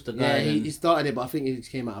 he pushed the guy. Yeah, he started it, but I think it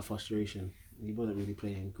came out of frustration. He wasn't really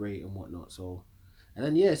playing great and whatnot. So, and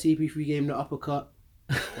then CP3 gave him the uppercut.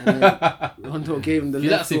 And then Rondo gave him the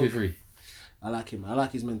left. You like CP3? I like him. I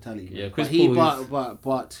like his mentality. Yeah, but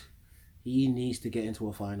he needs to get into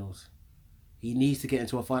a finals. He needs to get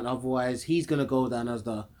into a final. Otherwise, he's gonna go down as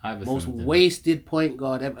the most wasted point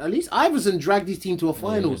guard ever. At least Iverson dragged his team to a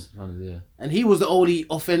finals, and he was the only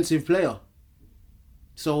offensive player.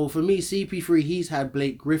 So for me, CP3, he's had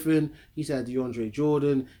Blake Griffin, he's had DeAndre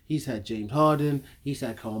Jordan, he's had James Harden, he's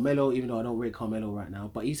had Carmelo. Even though I don't rate Carmelo right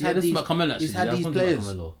now, but he's had these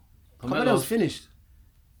players. Carmelo's finished.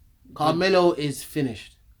 Carmelo is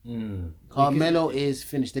finished. Carmelo is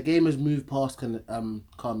finished. The game has moved past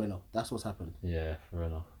Carmelo. That's what's happened. Yeah, fair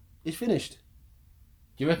enough. It's finished.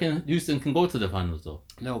 Do you reckon Houston can go to the finals though?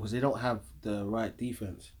 No, because they don't have the right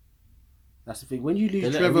defense. That's the thing. When you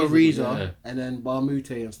lose Trevor Ariza and then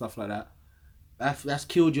Barmute and stuff like that, that's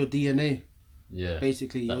killed your DNA. Yeah.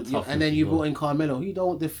 Basically, and then you brought in Carmelo. He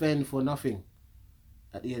don't defend for nothing.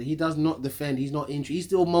 At the end, he does not defend. He's not injured. He's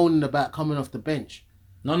still moaning about coming off the bench.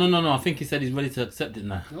 No. I think he said he's ready to accept it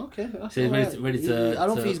now. Okay, that's so he's ready to. I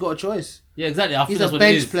don't think he's got a choice. Yeah, exactly. He's a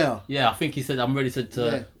bench player. Yeah, I think he said I'm ready to.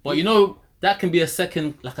 Yeah. But that can be a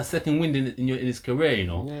second wind in his career.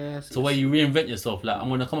 Yeah. So where you reinvent yourself. Like I'm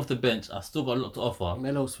gonna come off the bench. I still got a lot to offer.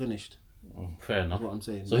 Melo's finished. Oh, fair enough. That's what I'm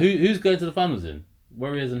saying. So who's going to the finals then?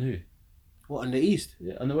 Warriors and who? What, in the East?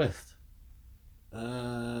 Yeah, and the West.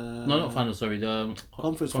 No, not finals. Sorry, the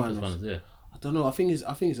conference finals. Yeah. I don't know. I think it's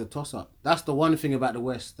a toss up. That's the one thing about the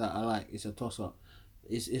West that I like. It's a toss up.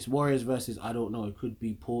 It's Warriors versus, I don't know. It could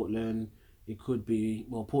be Portland. It could be,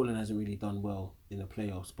 well, Portland hasn't really done well in the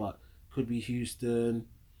playoffs, but it could be Houston.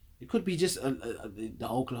 It could be just the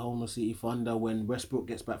Oklahoma City Thunder when Westbrook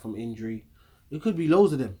gets back from injury. It could be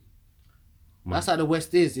loads of them. That's how the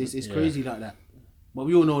West is. It's crazy like that. But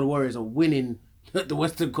we all know the Warriors are winning the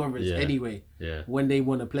Western Conference anyway. Yeah. When they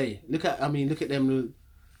want to play. Look at them.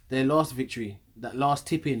 Their last victory, that last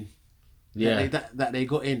tip-in. Yeah. That they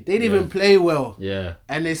got in. They didn't even play well. Yeah.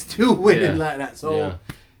 And they're still winning like that. So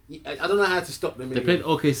I don't know how to stop them. They played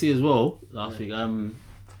OKC as well last week.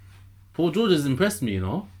 Paul George has impressed me, you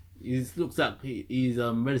know. He looks like he's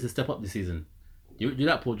ready to step up this season. Do you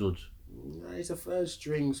like Paul George? Nah, he's a first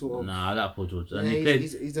string sort of. Nah, I like Paul George. And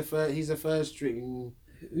he's a first string.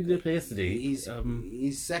 Who did they play yesterday?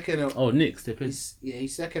 He's second. Knicks. They played.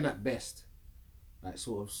 He's second at best. Like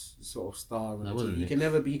sort of star. He can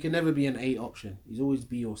never be an A option. He's always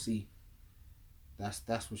B or C.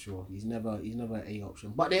 That's for sure. He's never an A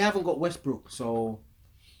option. But they haven't got Westbrook, so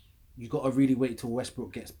you got to really wait till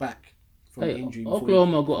Westbrook gets back from injury.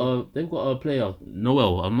 Oklahoma they've got a player,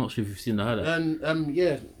 Noel. I'm not sure if you've seen the highlight.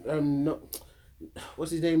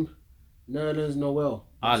 What's his name? Nerlens Noel.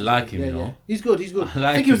 I like him, you know. He's good.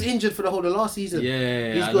 I think he was injured for the whole of last season.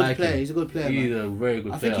 Yeah, he's a good player. He's a good player. He's a very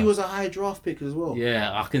good player. I think he was a high draft pick as well.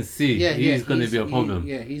 Yeah, I can see. He's going to be a problem.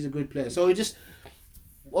 He's a good player. So it just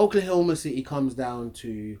Oklahoma City comes down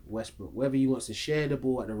to Westbrook. Whether he wants to share the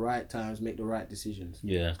ball at the right times, make the right decisions.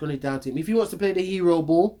 Yeah, it's going to be down to him. If he wants to play the hero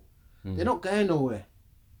ball, they're not going nowhere.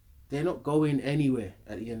 They're not going anywhere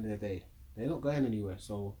at the end of the day. They're not going anywhere.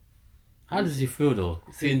 So, how does he feel though?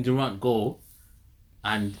 Seeing Durant go,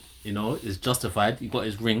 and you know it's justified. He got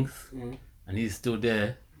his rings, and he's still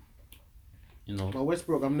there. You know. Well,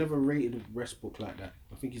 Westbrook, I've never rated Westbrook like that.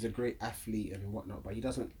 I think he's a great athlete and whatnot, but he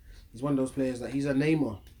doesn't. He's one of those players that he's a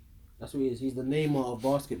Neymar. That's what he is. He's the Neymar of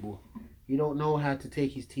basketball. He don't know how to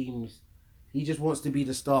take his teams. He just wants to be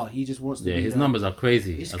the star. He just wants to be his numbers are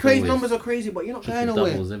crazy. His crazy numbers are crazy, but you're not going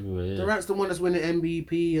nowhere. Everywhere, Durant's the one that's winning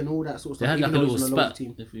MVP and all that sort of stuff. They had like a little spat.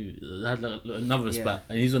 They had like another spat,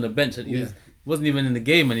 and he's on the bench, and he wasn't even in the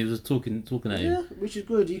game, and he was just talking at him. Yeah, which is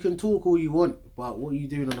good. You can talk all you want, but what are you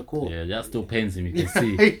doing on the court? Yeah, that still pains him. You can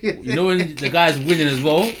see. You know when the guy's winning as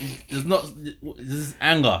well, there's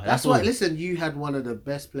anger. That's why. Listen, you had one of the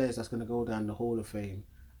best players that's going to go down the Hall of Fame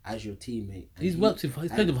as your teammate. He's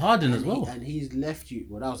played with Harden as well. And he's left you.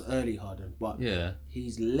 Well, that was early Harden, but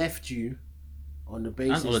he's left you on the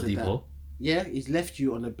basis of that. Yeah, he's left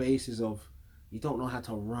you on the basis of you don't know how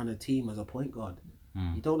to run a team as a point guard.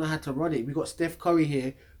 You don't know how to run it. We got Steph Curry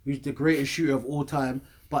here, who's the greatest shooter of all time,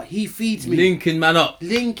 but he feeds me. Linking man up.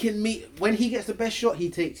 Linking me. When he gets the best shot, he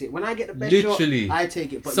takes it. When I get the best shot, I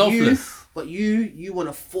take it. But selfless. You want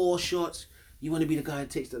to 4 shots. You want to be the guy who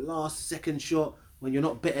takes the last second shot when you're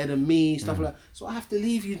not better than me, stuff like that. So I have to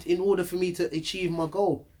leave you in order for me to achieve my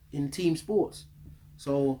goal in team sports.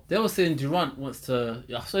 So they were saying Durant wants to.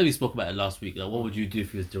 I saw we spoke about it last week. Like, what would you do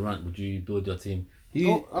if you was Durant? Would you build your team?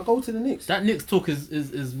 I'll go to the Knicks. That Knicks talk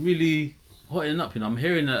is really hotting up. You know, I'm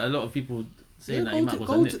hearing a lot of people saying that he might go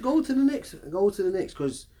to the Knicks. Go to the Knicks. Go to the Knicks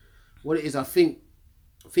because what it is, I think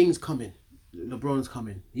things coming. LeBron's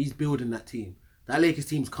coming. He's building that team. That Lakers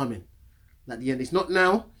team's coming. At the end, it's not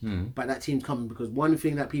now, but that team's coming because one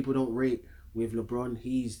thing that people don't rate with LeBron,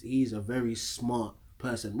 he's a very smart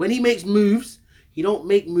person. When he makes moves, he don't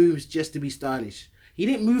make moves just to be stylish. He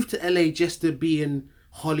didn't move to LA just to be in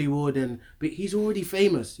Hollywood, but he's already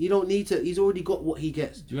famous. You don't need to. He's already got what he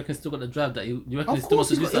gets. Do you reckon he's still got the drive that you reckon he still wants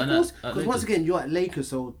to do something? Because once again, you're at Lakers,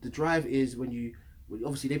 so the drive is when you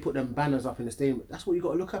obviously they put them banners up in the stadium. That's what you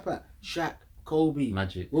got to look up at. Shaq, Kobe,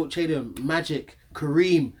 Magic, Wilt Chamberlain, Magic,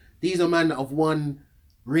 Kareem. These are men that have won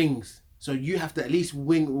rings. So you have to at least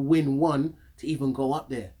win one to even go up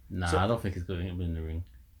there. Nah, so, I don't think he's going to win the ring.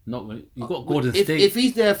 You've got Golden State. If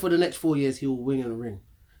he's there for the next 4 years, he will win a ring.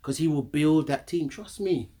 Because he will build that team. Trust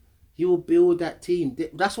me. He will build that team.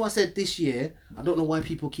 That's why I said this year, I don't know why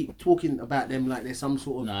people keep talking about them like they're some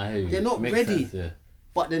sort of... they're not ready. Sense,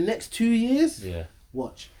 But the next 2 years,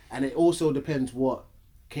 watch. And it also depends what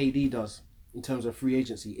KD does in terms of free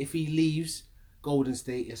agency. If he leaves... Golden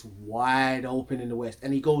State is wide open in the West.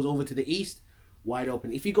 And he goes over to the East, wide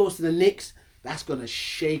open. If he goes to the Knicks, that's going to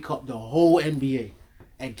shake up the whole NBA.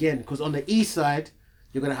 Again, because on the East side,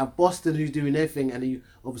 you're going to have Boston who's doing their thing. And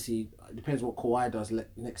obviously, it depends what Kawhi does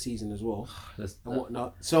next season as well. And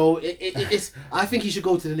whatnot. So, I think he should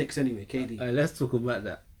go to the Knicks anyway, KD. Let's talk about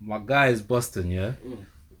that. My guy is Boston, yeah?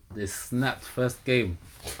 they snapped first game.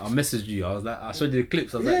 I messaged you. I was like, I showed you the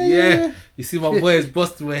clips. I was like, yeah. You see my boys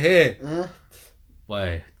Boston were here.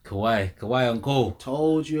 Boy, Kawhi on goal.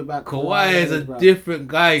 Told you about Kawhi is a different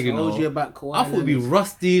guy, you know. Told you about Kawhi. I thought he'd be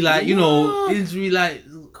rusty, like, you know, injury, like.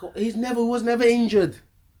 He was never injured.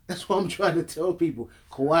 That's what I'm trying to tell people.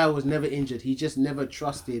 Kawhi was never injured. He just never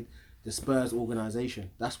trusted the Spurs organization.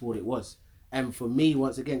 That's what it was. And for me,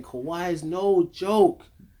 once again, Kawhi is no joke.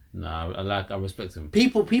 Nah, I respect him.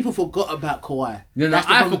 People forgot about Kawhi. No,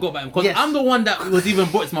 I forgot about him because I'm the one that was even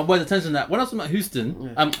brought to my boys' attention that when I was at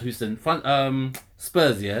Houston,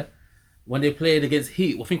 Spurs, yeah, when they played against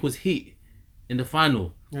Heat, I think it was Heat in the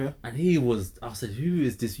final. Yeah. And I said, who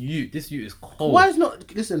is this Ute? This Ute is cold.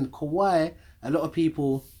 Kawhi, a lot of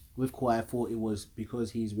people with Kawhi thought it was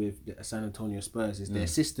because he's with the San Antonio Spurs. It's their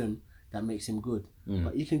system that makes him good.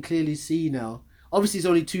 But you can clearly see now, obviously it's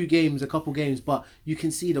only a couple games, but you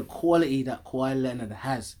can see the quality that Kawhi Leonard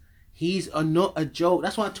has. He's not a joke.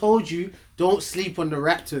 That's why I told you, don't sleep on the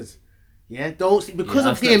Raptors. Yeah, don't sleep because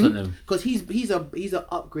of him. Because he's an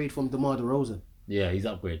upgrade from DeMar DeRozan. Yeah, he's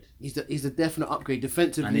upgrade. He's a definite upgrade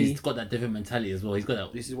defensively, and he's got that different mentality as well. He's got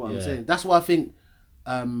that. This is what I'm saying. That's why I think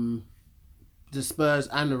the Spurs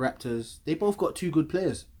and the Raptors, they both got two good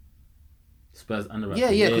players. Spurs and the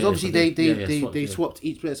Raptors. Yeah, because obviously they swapped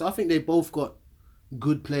each player. So I think they both got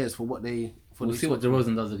good players for what they. We'll see what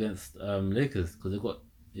DeRozan does against Lakers because they've got.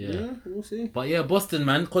 Yeah, we'll see. But yeah, Boston,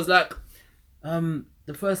 man, because like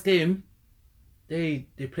the first game, they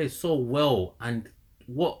played so well, and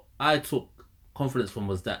what I took confidence from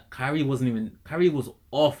was that Kyrie was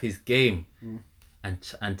off his game,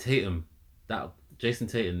 and Tatum, Jason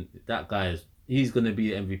Tatum, that guy he's gonna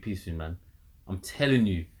be the MVP soon, man. I'm telling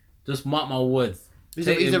you, just mark my words. He's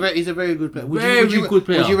a very good player. Very good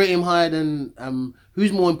player. Would you rate him higher than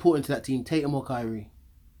who's more important to that team, Tatum or Kyrie?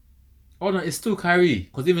 Oh no, it's still Kyrie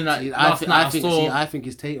because even like I think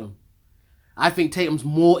it's Tatum. I think Tatum's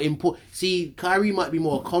more important. See, Kyrie might be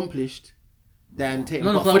more accomplished than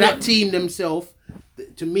Tatum, but for that team themselves,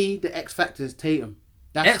 to me, the X factor is Tatum.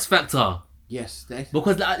 That's X factor. Yes,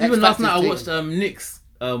 because even last night I watched Knicks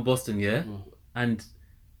Boston, and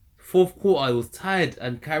fourth quarter I was tired,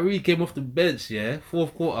 and Kyrie came off the bench,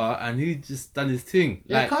 fourth quarter, and he just done his thing.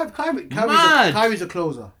 Yeah, Kyrie's a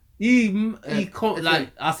closer. He can't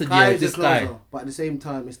like I said, this guy. But at the same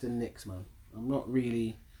time, it's the Knicks, man. I'm not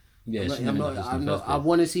really. Yeah, I'm not. I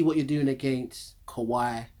want to see what you're doing against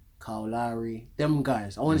Kawhi, Kyle Lowry, them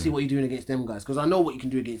guys. I want to see what you're doing against them guys because I know what you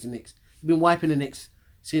can do against the Knicks. You've been wiping the Knicks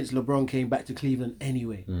since LeBron came back to Cleveland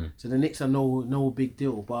anyway. So the Knicks are no big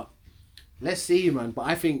deal. But let's see, man. But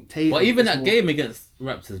I think Tatum. But even that game against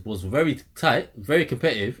Raptors was very tight, very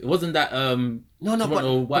competitive. It wasn't that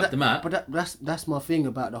Toronto wiped them out. But that's my thing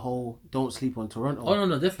about the whole don't sleep on Toronto. Oh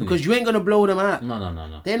no, definitely. Because you ain't gonna blow them out.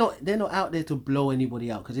 No. They're not out there to blow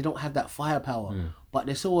anybody out because they don't have that firepower. But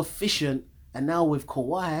they're so efficient, and now with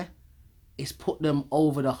Kawhi, it's put them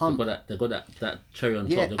over the hump. They got that cherry on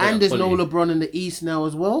top. Yeah, and there's no LeBron in the East now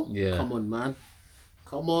as well. Yeah. Come on, man.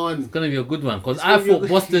 Come on. It's gonna be a good one because I thought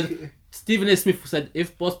Boston. Stephen A. Smith said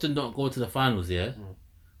if Boston don't go to the finals, if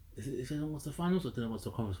they don't go to the finals or they don't go to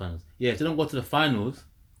the conference finals, if they don't go to the finals,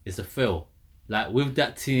 it's a fail. Like with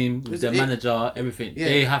that team, with their manager, everything,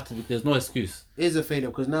 they have to. There's no excuse. It's a failure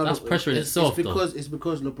because now that's pressure in itself. It's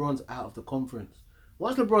because LeBron's out of the conference.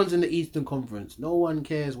 Once LeBron's in the Eastern Conference, no one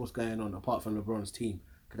cares what's going on apart from LeBron's team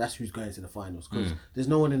because that's who's going to the finals. Because there's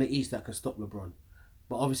no one in the East that can stop LeBron.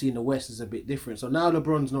 But obviously in the West is a bit different. So now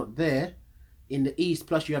LeBron's not there. In the East,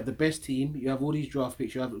 plus you have the best team. You have all these draft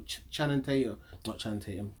picks. You have Jason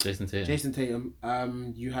Tatum.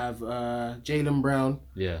 You have Jaylen Brown.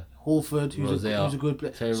 Yeah. Horford, who's a good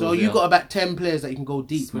player. So you got about 10 players that you can go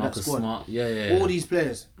deep with that squad. Smart. Yeah. All these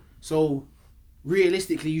players. So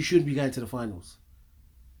realistically, you should be going to the finals.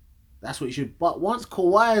 That's what you should. But once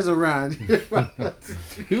Kawhi is around,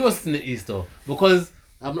 who else in the East though? Because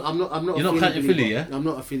I'm not. You're not counting Philly, yeah? I'm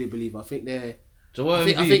not a Philly believer. I think they're.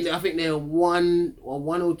 I think they're one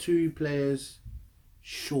or two players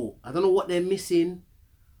short. I don't know what they're missing,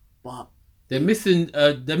 but they're missing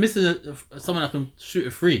someone that can shoot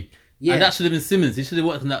a free. Yeah, and that should have been Simmons. He should have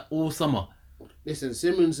worked on that all summer. Listen,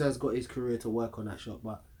 Simmons has got his career to work on that shot,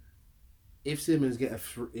 but if Simmons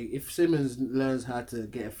learns how to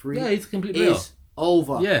get a free, he's a complete player. It's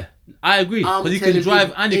over. Yeah, I agree because he can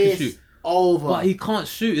drive and he can shoot. Over. But he can't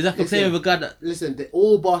shoot. Is that the same with a guy that... Listen,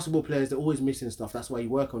 all basketball players, they're always missing stuff. That's why you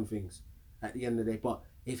work on things at the end of the day. But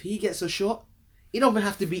if he gets a shot, it don't even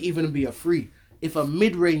have to be a free. If a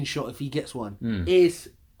mid-range shot, if he gets one, it's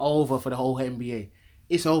over for the whole NBA.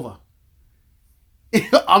 It's over.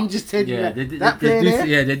 I'm just telling you Yeah, that player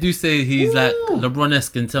there. they do say he's like Ooh.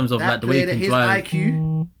 LeBron-esque in terms of That like the way he player, can his drive.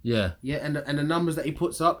 IQ. Yeah. Yeah, and the numbers that he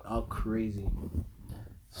puts up are crazy.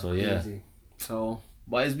 So yeah. So.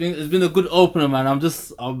 But it's been a good opener, man. I'm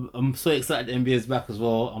so excited the NBA is back as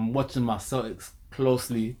well. I'm watching my Celtics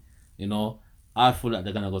closely. You know, I feel like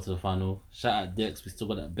they're gonna go to the final. Shout out Dex, we still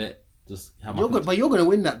got that bet. Just have You're good, but you're gonna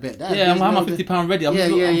win that bet. Yeah, I'm having my £50 ready. I'm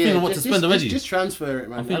thinking what to spend already. Just transfer it,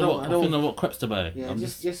 man. I'm thinking what crepes to buy. Yeah,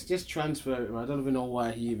 just transfer it, man. I don't even know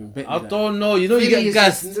why he even bet. I don't know. You know, you get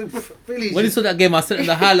gassed. When you saw that game, I said in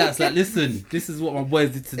the highlights, like, listen, this is what my boys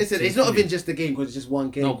did to. Listen, it's not even just the game because it's just one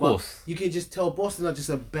game. No, of course. You can just tell Boston are just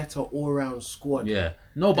a better all-round squad. Yeah.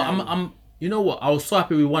 No, but I'm. You know what? I was so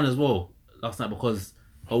happy we won as well last night because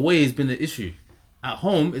away has been an issue. At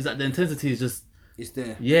home, is that the intensity is just. It's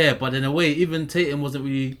there. Yeah, but in a way, even Tatum wasn't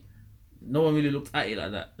really. No one really looked at it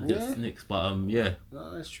like that against Knicks, but yeah.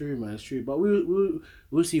 No, that's true, man. It's true, but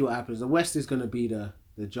we'll see what happens. The West is gonna be the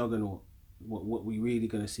juggernaut. What we really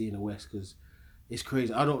gonna see in the West because it's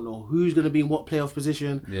crazy. I don't know who's gonna be in what playoff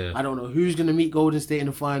position. Yeah. I don't know who's gonna meet Golden State in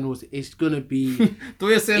the finals. It's gonna be. The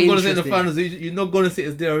way you're saying Golden State in the finals, you know Golden State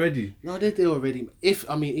is there already. No, they're there already. If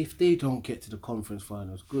they don't get to the conference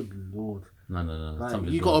finals, good lord. No. Like,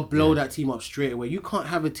 you got to blow that team up straight away. You can't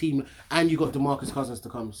have a team, and you got DeMarcus Cousins to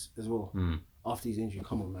come as well after his injury.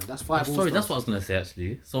 Come on, man. That's five. Sorry, that's what I was gonna say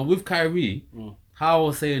actually. So with Kyrie, how I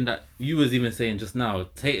was saying that you was even saying just now,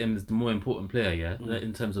 Tatum is the more important player,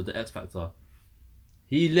 in terms of the X factor.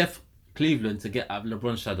 He left Cleveland to get out of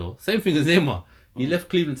LeBron's shadow. Same thing as Neymar. He left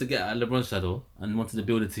Cleveland to get out of LeBron's shadow and wanted to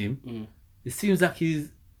build a team. It seems like he's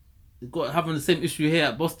got having the same issue here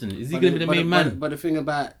at Boston. Is he going to be the main man? But the thing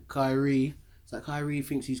about Kyrie, it's like Kyrie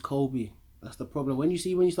thinks he's Kobe. That's the problem. When you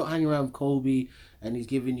start hanging around with Kobe and he's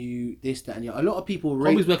giving you this, that, and a lot of people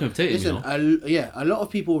rate. Kobe's working with Tatum. Listen, a lot of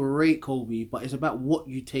people rate Kobe, but it's about what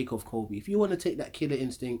you take of Kobe. If you want to take that killer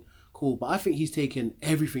instinct, cool. But I think he's taken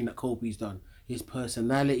everything that Kobe's done. His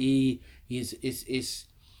personality,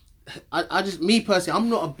 I just, me personally, I'm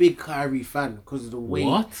not a big Kyrie fan because of the way.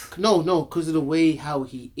 What? No, because of the way how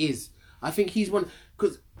he is. I think he's one,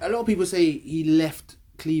 because a lot of people say he left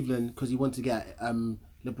Cleveland because he wanted to get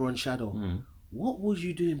LeBron's shadow. What was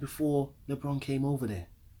you doing before LeBron came over there?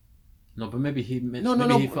 No, but maybe he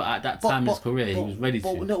thought at that time in his career he was ready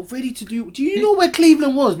to. No, ready to do. Do you know where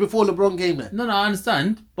Cleveland was before LeBron came there? No, I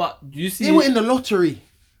understand, but do you see? They were in the lottery.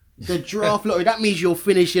 The draft lottery. That means you're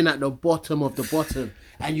finishing at the bottom of the bottom.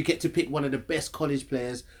 And you get to pick one of the best college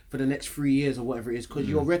players for the next 3 years or whatever it is, because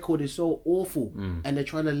your record is so awful, and they're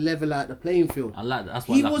trying to level out the playing field. I like that. That's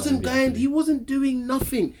what he wasn't doing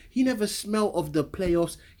nothing. He never smelt of the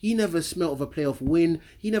playoffs. He never smelt of a playoff win.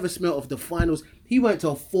 He never smelt of the finals. He went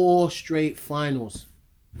to 4 straight finals.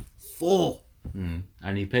 4.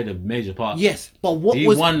 And he played a major part. Yes, but what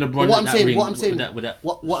won LeBron? What I'm saying, what I'm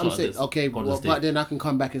saying. Okay, but then I can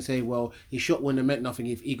come back and say, well, his shot wouldn't have meant nothing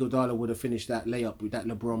if Iguodala would have finished that layup with that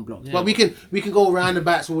LeBron block. Yeah. But we can go around the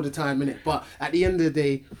bats all the time, innit? But at the end of the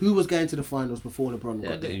day, who was going to the finals before LeBron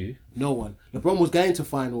got there? No one. LeBron was going to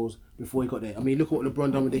finals before he got there. I mean, look at what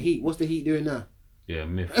LeBron done with the Heat. What's the Heat doing now? Yeah,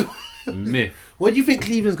 myth. Myth. What do you think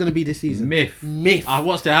Cleveland's going to be this season? Myth. I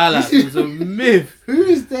watched the highlights. It was a myth. Who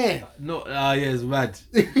is there? No, yeah, it's mad.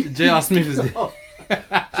 J.R. Smith is there.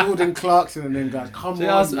 Jordan Clarkson and them guys. Come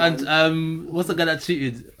on. And what's the guy that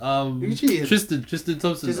cheated? Who cheated? Tristan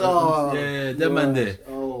Thompson. Yeah, that man there.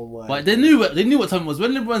 Oh my. But they knew what time it was.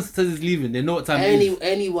 When LeBron says he's leaving, they know what time it is.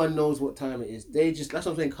 Anyone knows what time it is. That's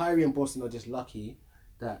what I'm saying. Kyrie and Boston are just lucky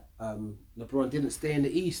that LeBron didn't stay in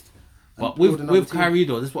the East. But with Kyrie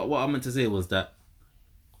though, this is what I meant to say was that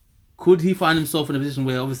could he find himself in a position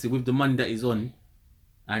where obviously with the money that he's on,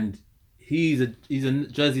 and he's a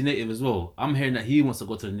Jersey native as well. I'm hearing that he wants to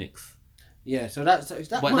go to the Knicks. Yeah, so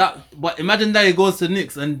but imagine that he goes to the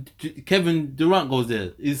Knicks and Kevin Durant goes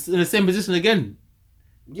there. He's in the same position again.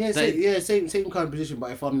 Yeah, same kind of position.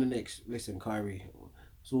 But if I'm the Knicks, listen, Kyrie,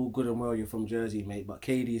 it's all good and well you're from Jersey, mate, but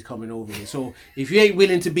KD is coming over here. So if you ain't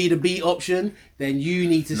willing to be the B option, then you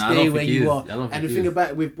need to stay where you are. And the thing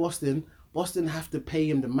about it with Boston have to pay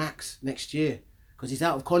him the max next year because he's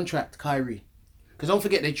out of contract, Kyrie. Because don't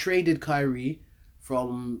forget they traded Kyrie's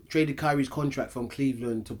contract from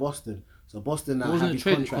Cleveland to Boston. So Boston now have his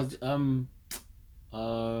contract.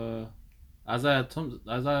 Isaiah Thomas.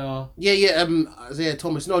 Isaiah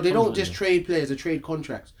Thomas. No, they don't just trade players; they trade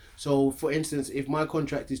contracts. So, for instance, if my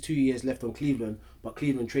contract is 2 years left on Cleveland, but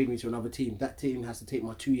Cleveland trade me to another team, that team has to take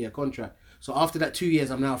my 2-year contract. So after that 2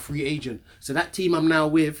 years, I'm now a free agent. So that team I'm now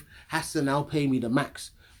with has to now pay me the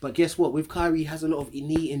max. But guess what? With Kyrie, he has a lot of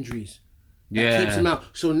knee injuries. That keeps him out.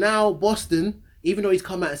 So now Boston Even though he's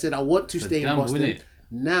come out and said, I want to stay in gamble, Boston. innit?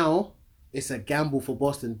 Now, it's a gamble for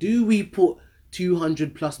Boston. Do we put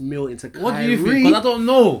 200+ mil into Kyrie? What do you think? 'Cause I don't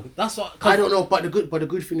know. That's what I don't know, but the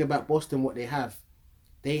good thing about Boston, what they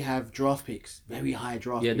have draft picks, very high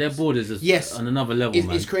draft Yeah, picks. their board is just on another level,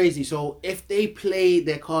 man. It's crazy. So if they play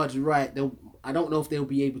their cards right, I don't know if they'll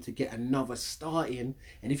be able to get another start in.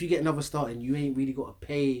 And if you get another start in, you ain't really got to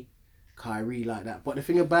pay Kyrie like that. But the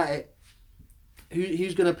thing about it,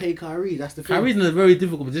 who's going to pay Kyrie? That's the thing. Kyrie's in a very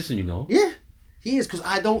difficult position, you know. Yeah, he is, because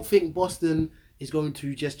I don't think Boston is going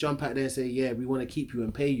to just jump out there and say, yeah, we want to keep you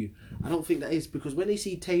and pay you. I don't think that is, because when they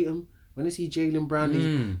see Tatum, when they see Jaylen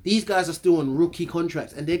Brown, these guys are still on rookie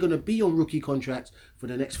contracts, and they're going to be on rookie contracts for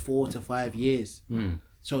the next 4 to 5 years.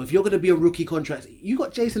 So if you're going to be on rookie contracts, you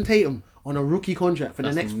got Jason Tatum on a rookie contract for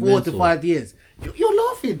the next 4 to 5 years. You're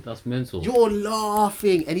laughing. That's mental. You're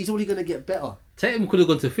laughing, and he's only going to get better. Tatum could have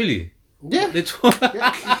gone to Philly. Yeah. That's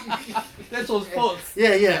what's Fox.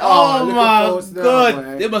 Yeah. Oh look at my Fox now, god.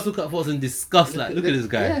 boy. They must look at Fox in disgust. Like, look at this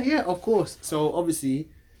guy. Yeah, of course. So obviously,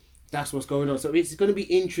 that's what's going on. So it's going to be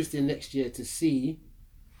interesting next year to see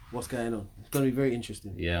what's going on. It's going to be very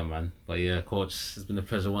interesting. Yeah, man. But yeah, coach, it's been a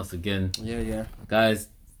pleasure once again. Yeah. Guys,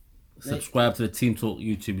 subscribe to the Team Talk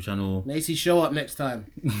YouTube channel. Nacy, show up next time.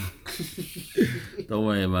 Don't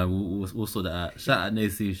worry, man. We'll sort that out. Shout out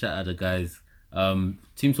Nacy. Shout out the guys.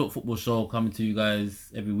 Team Talk Football Show coming to you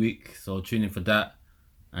guys every week. So tune in for that.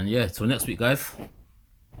 And yeah, till next week, guys.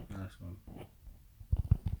 Nice one.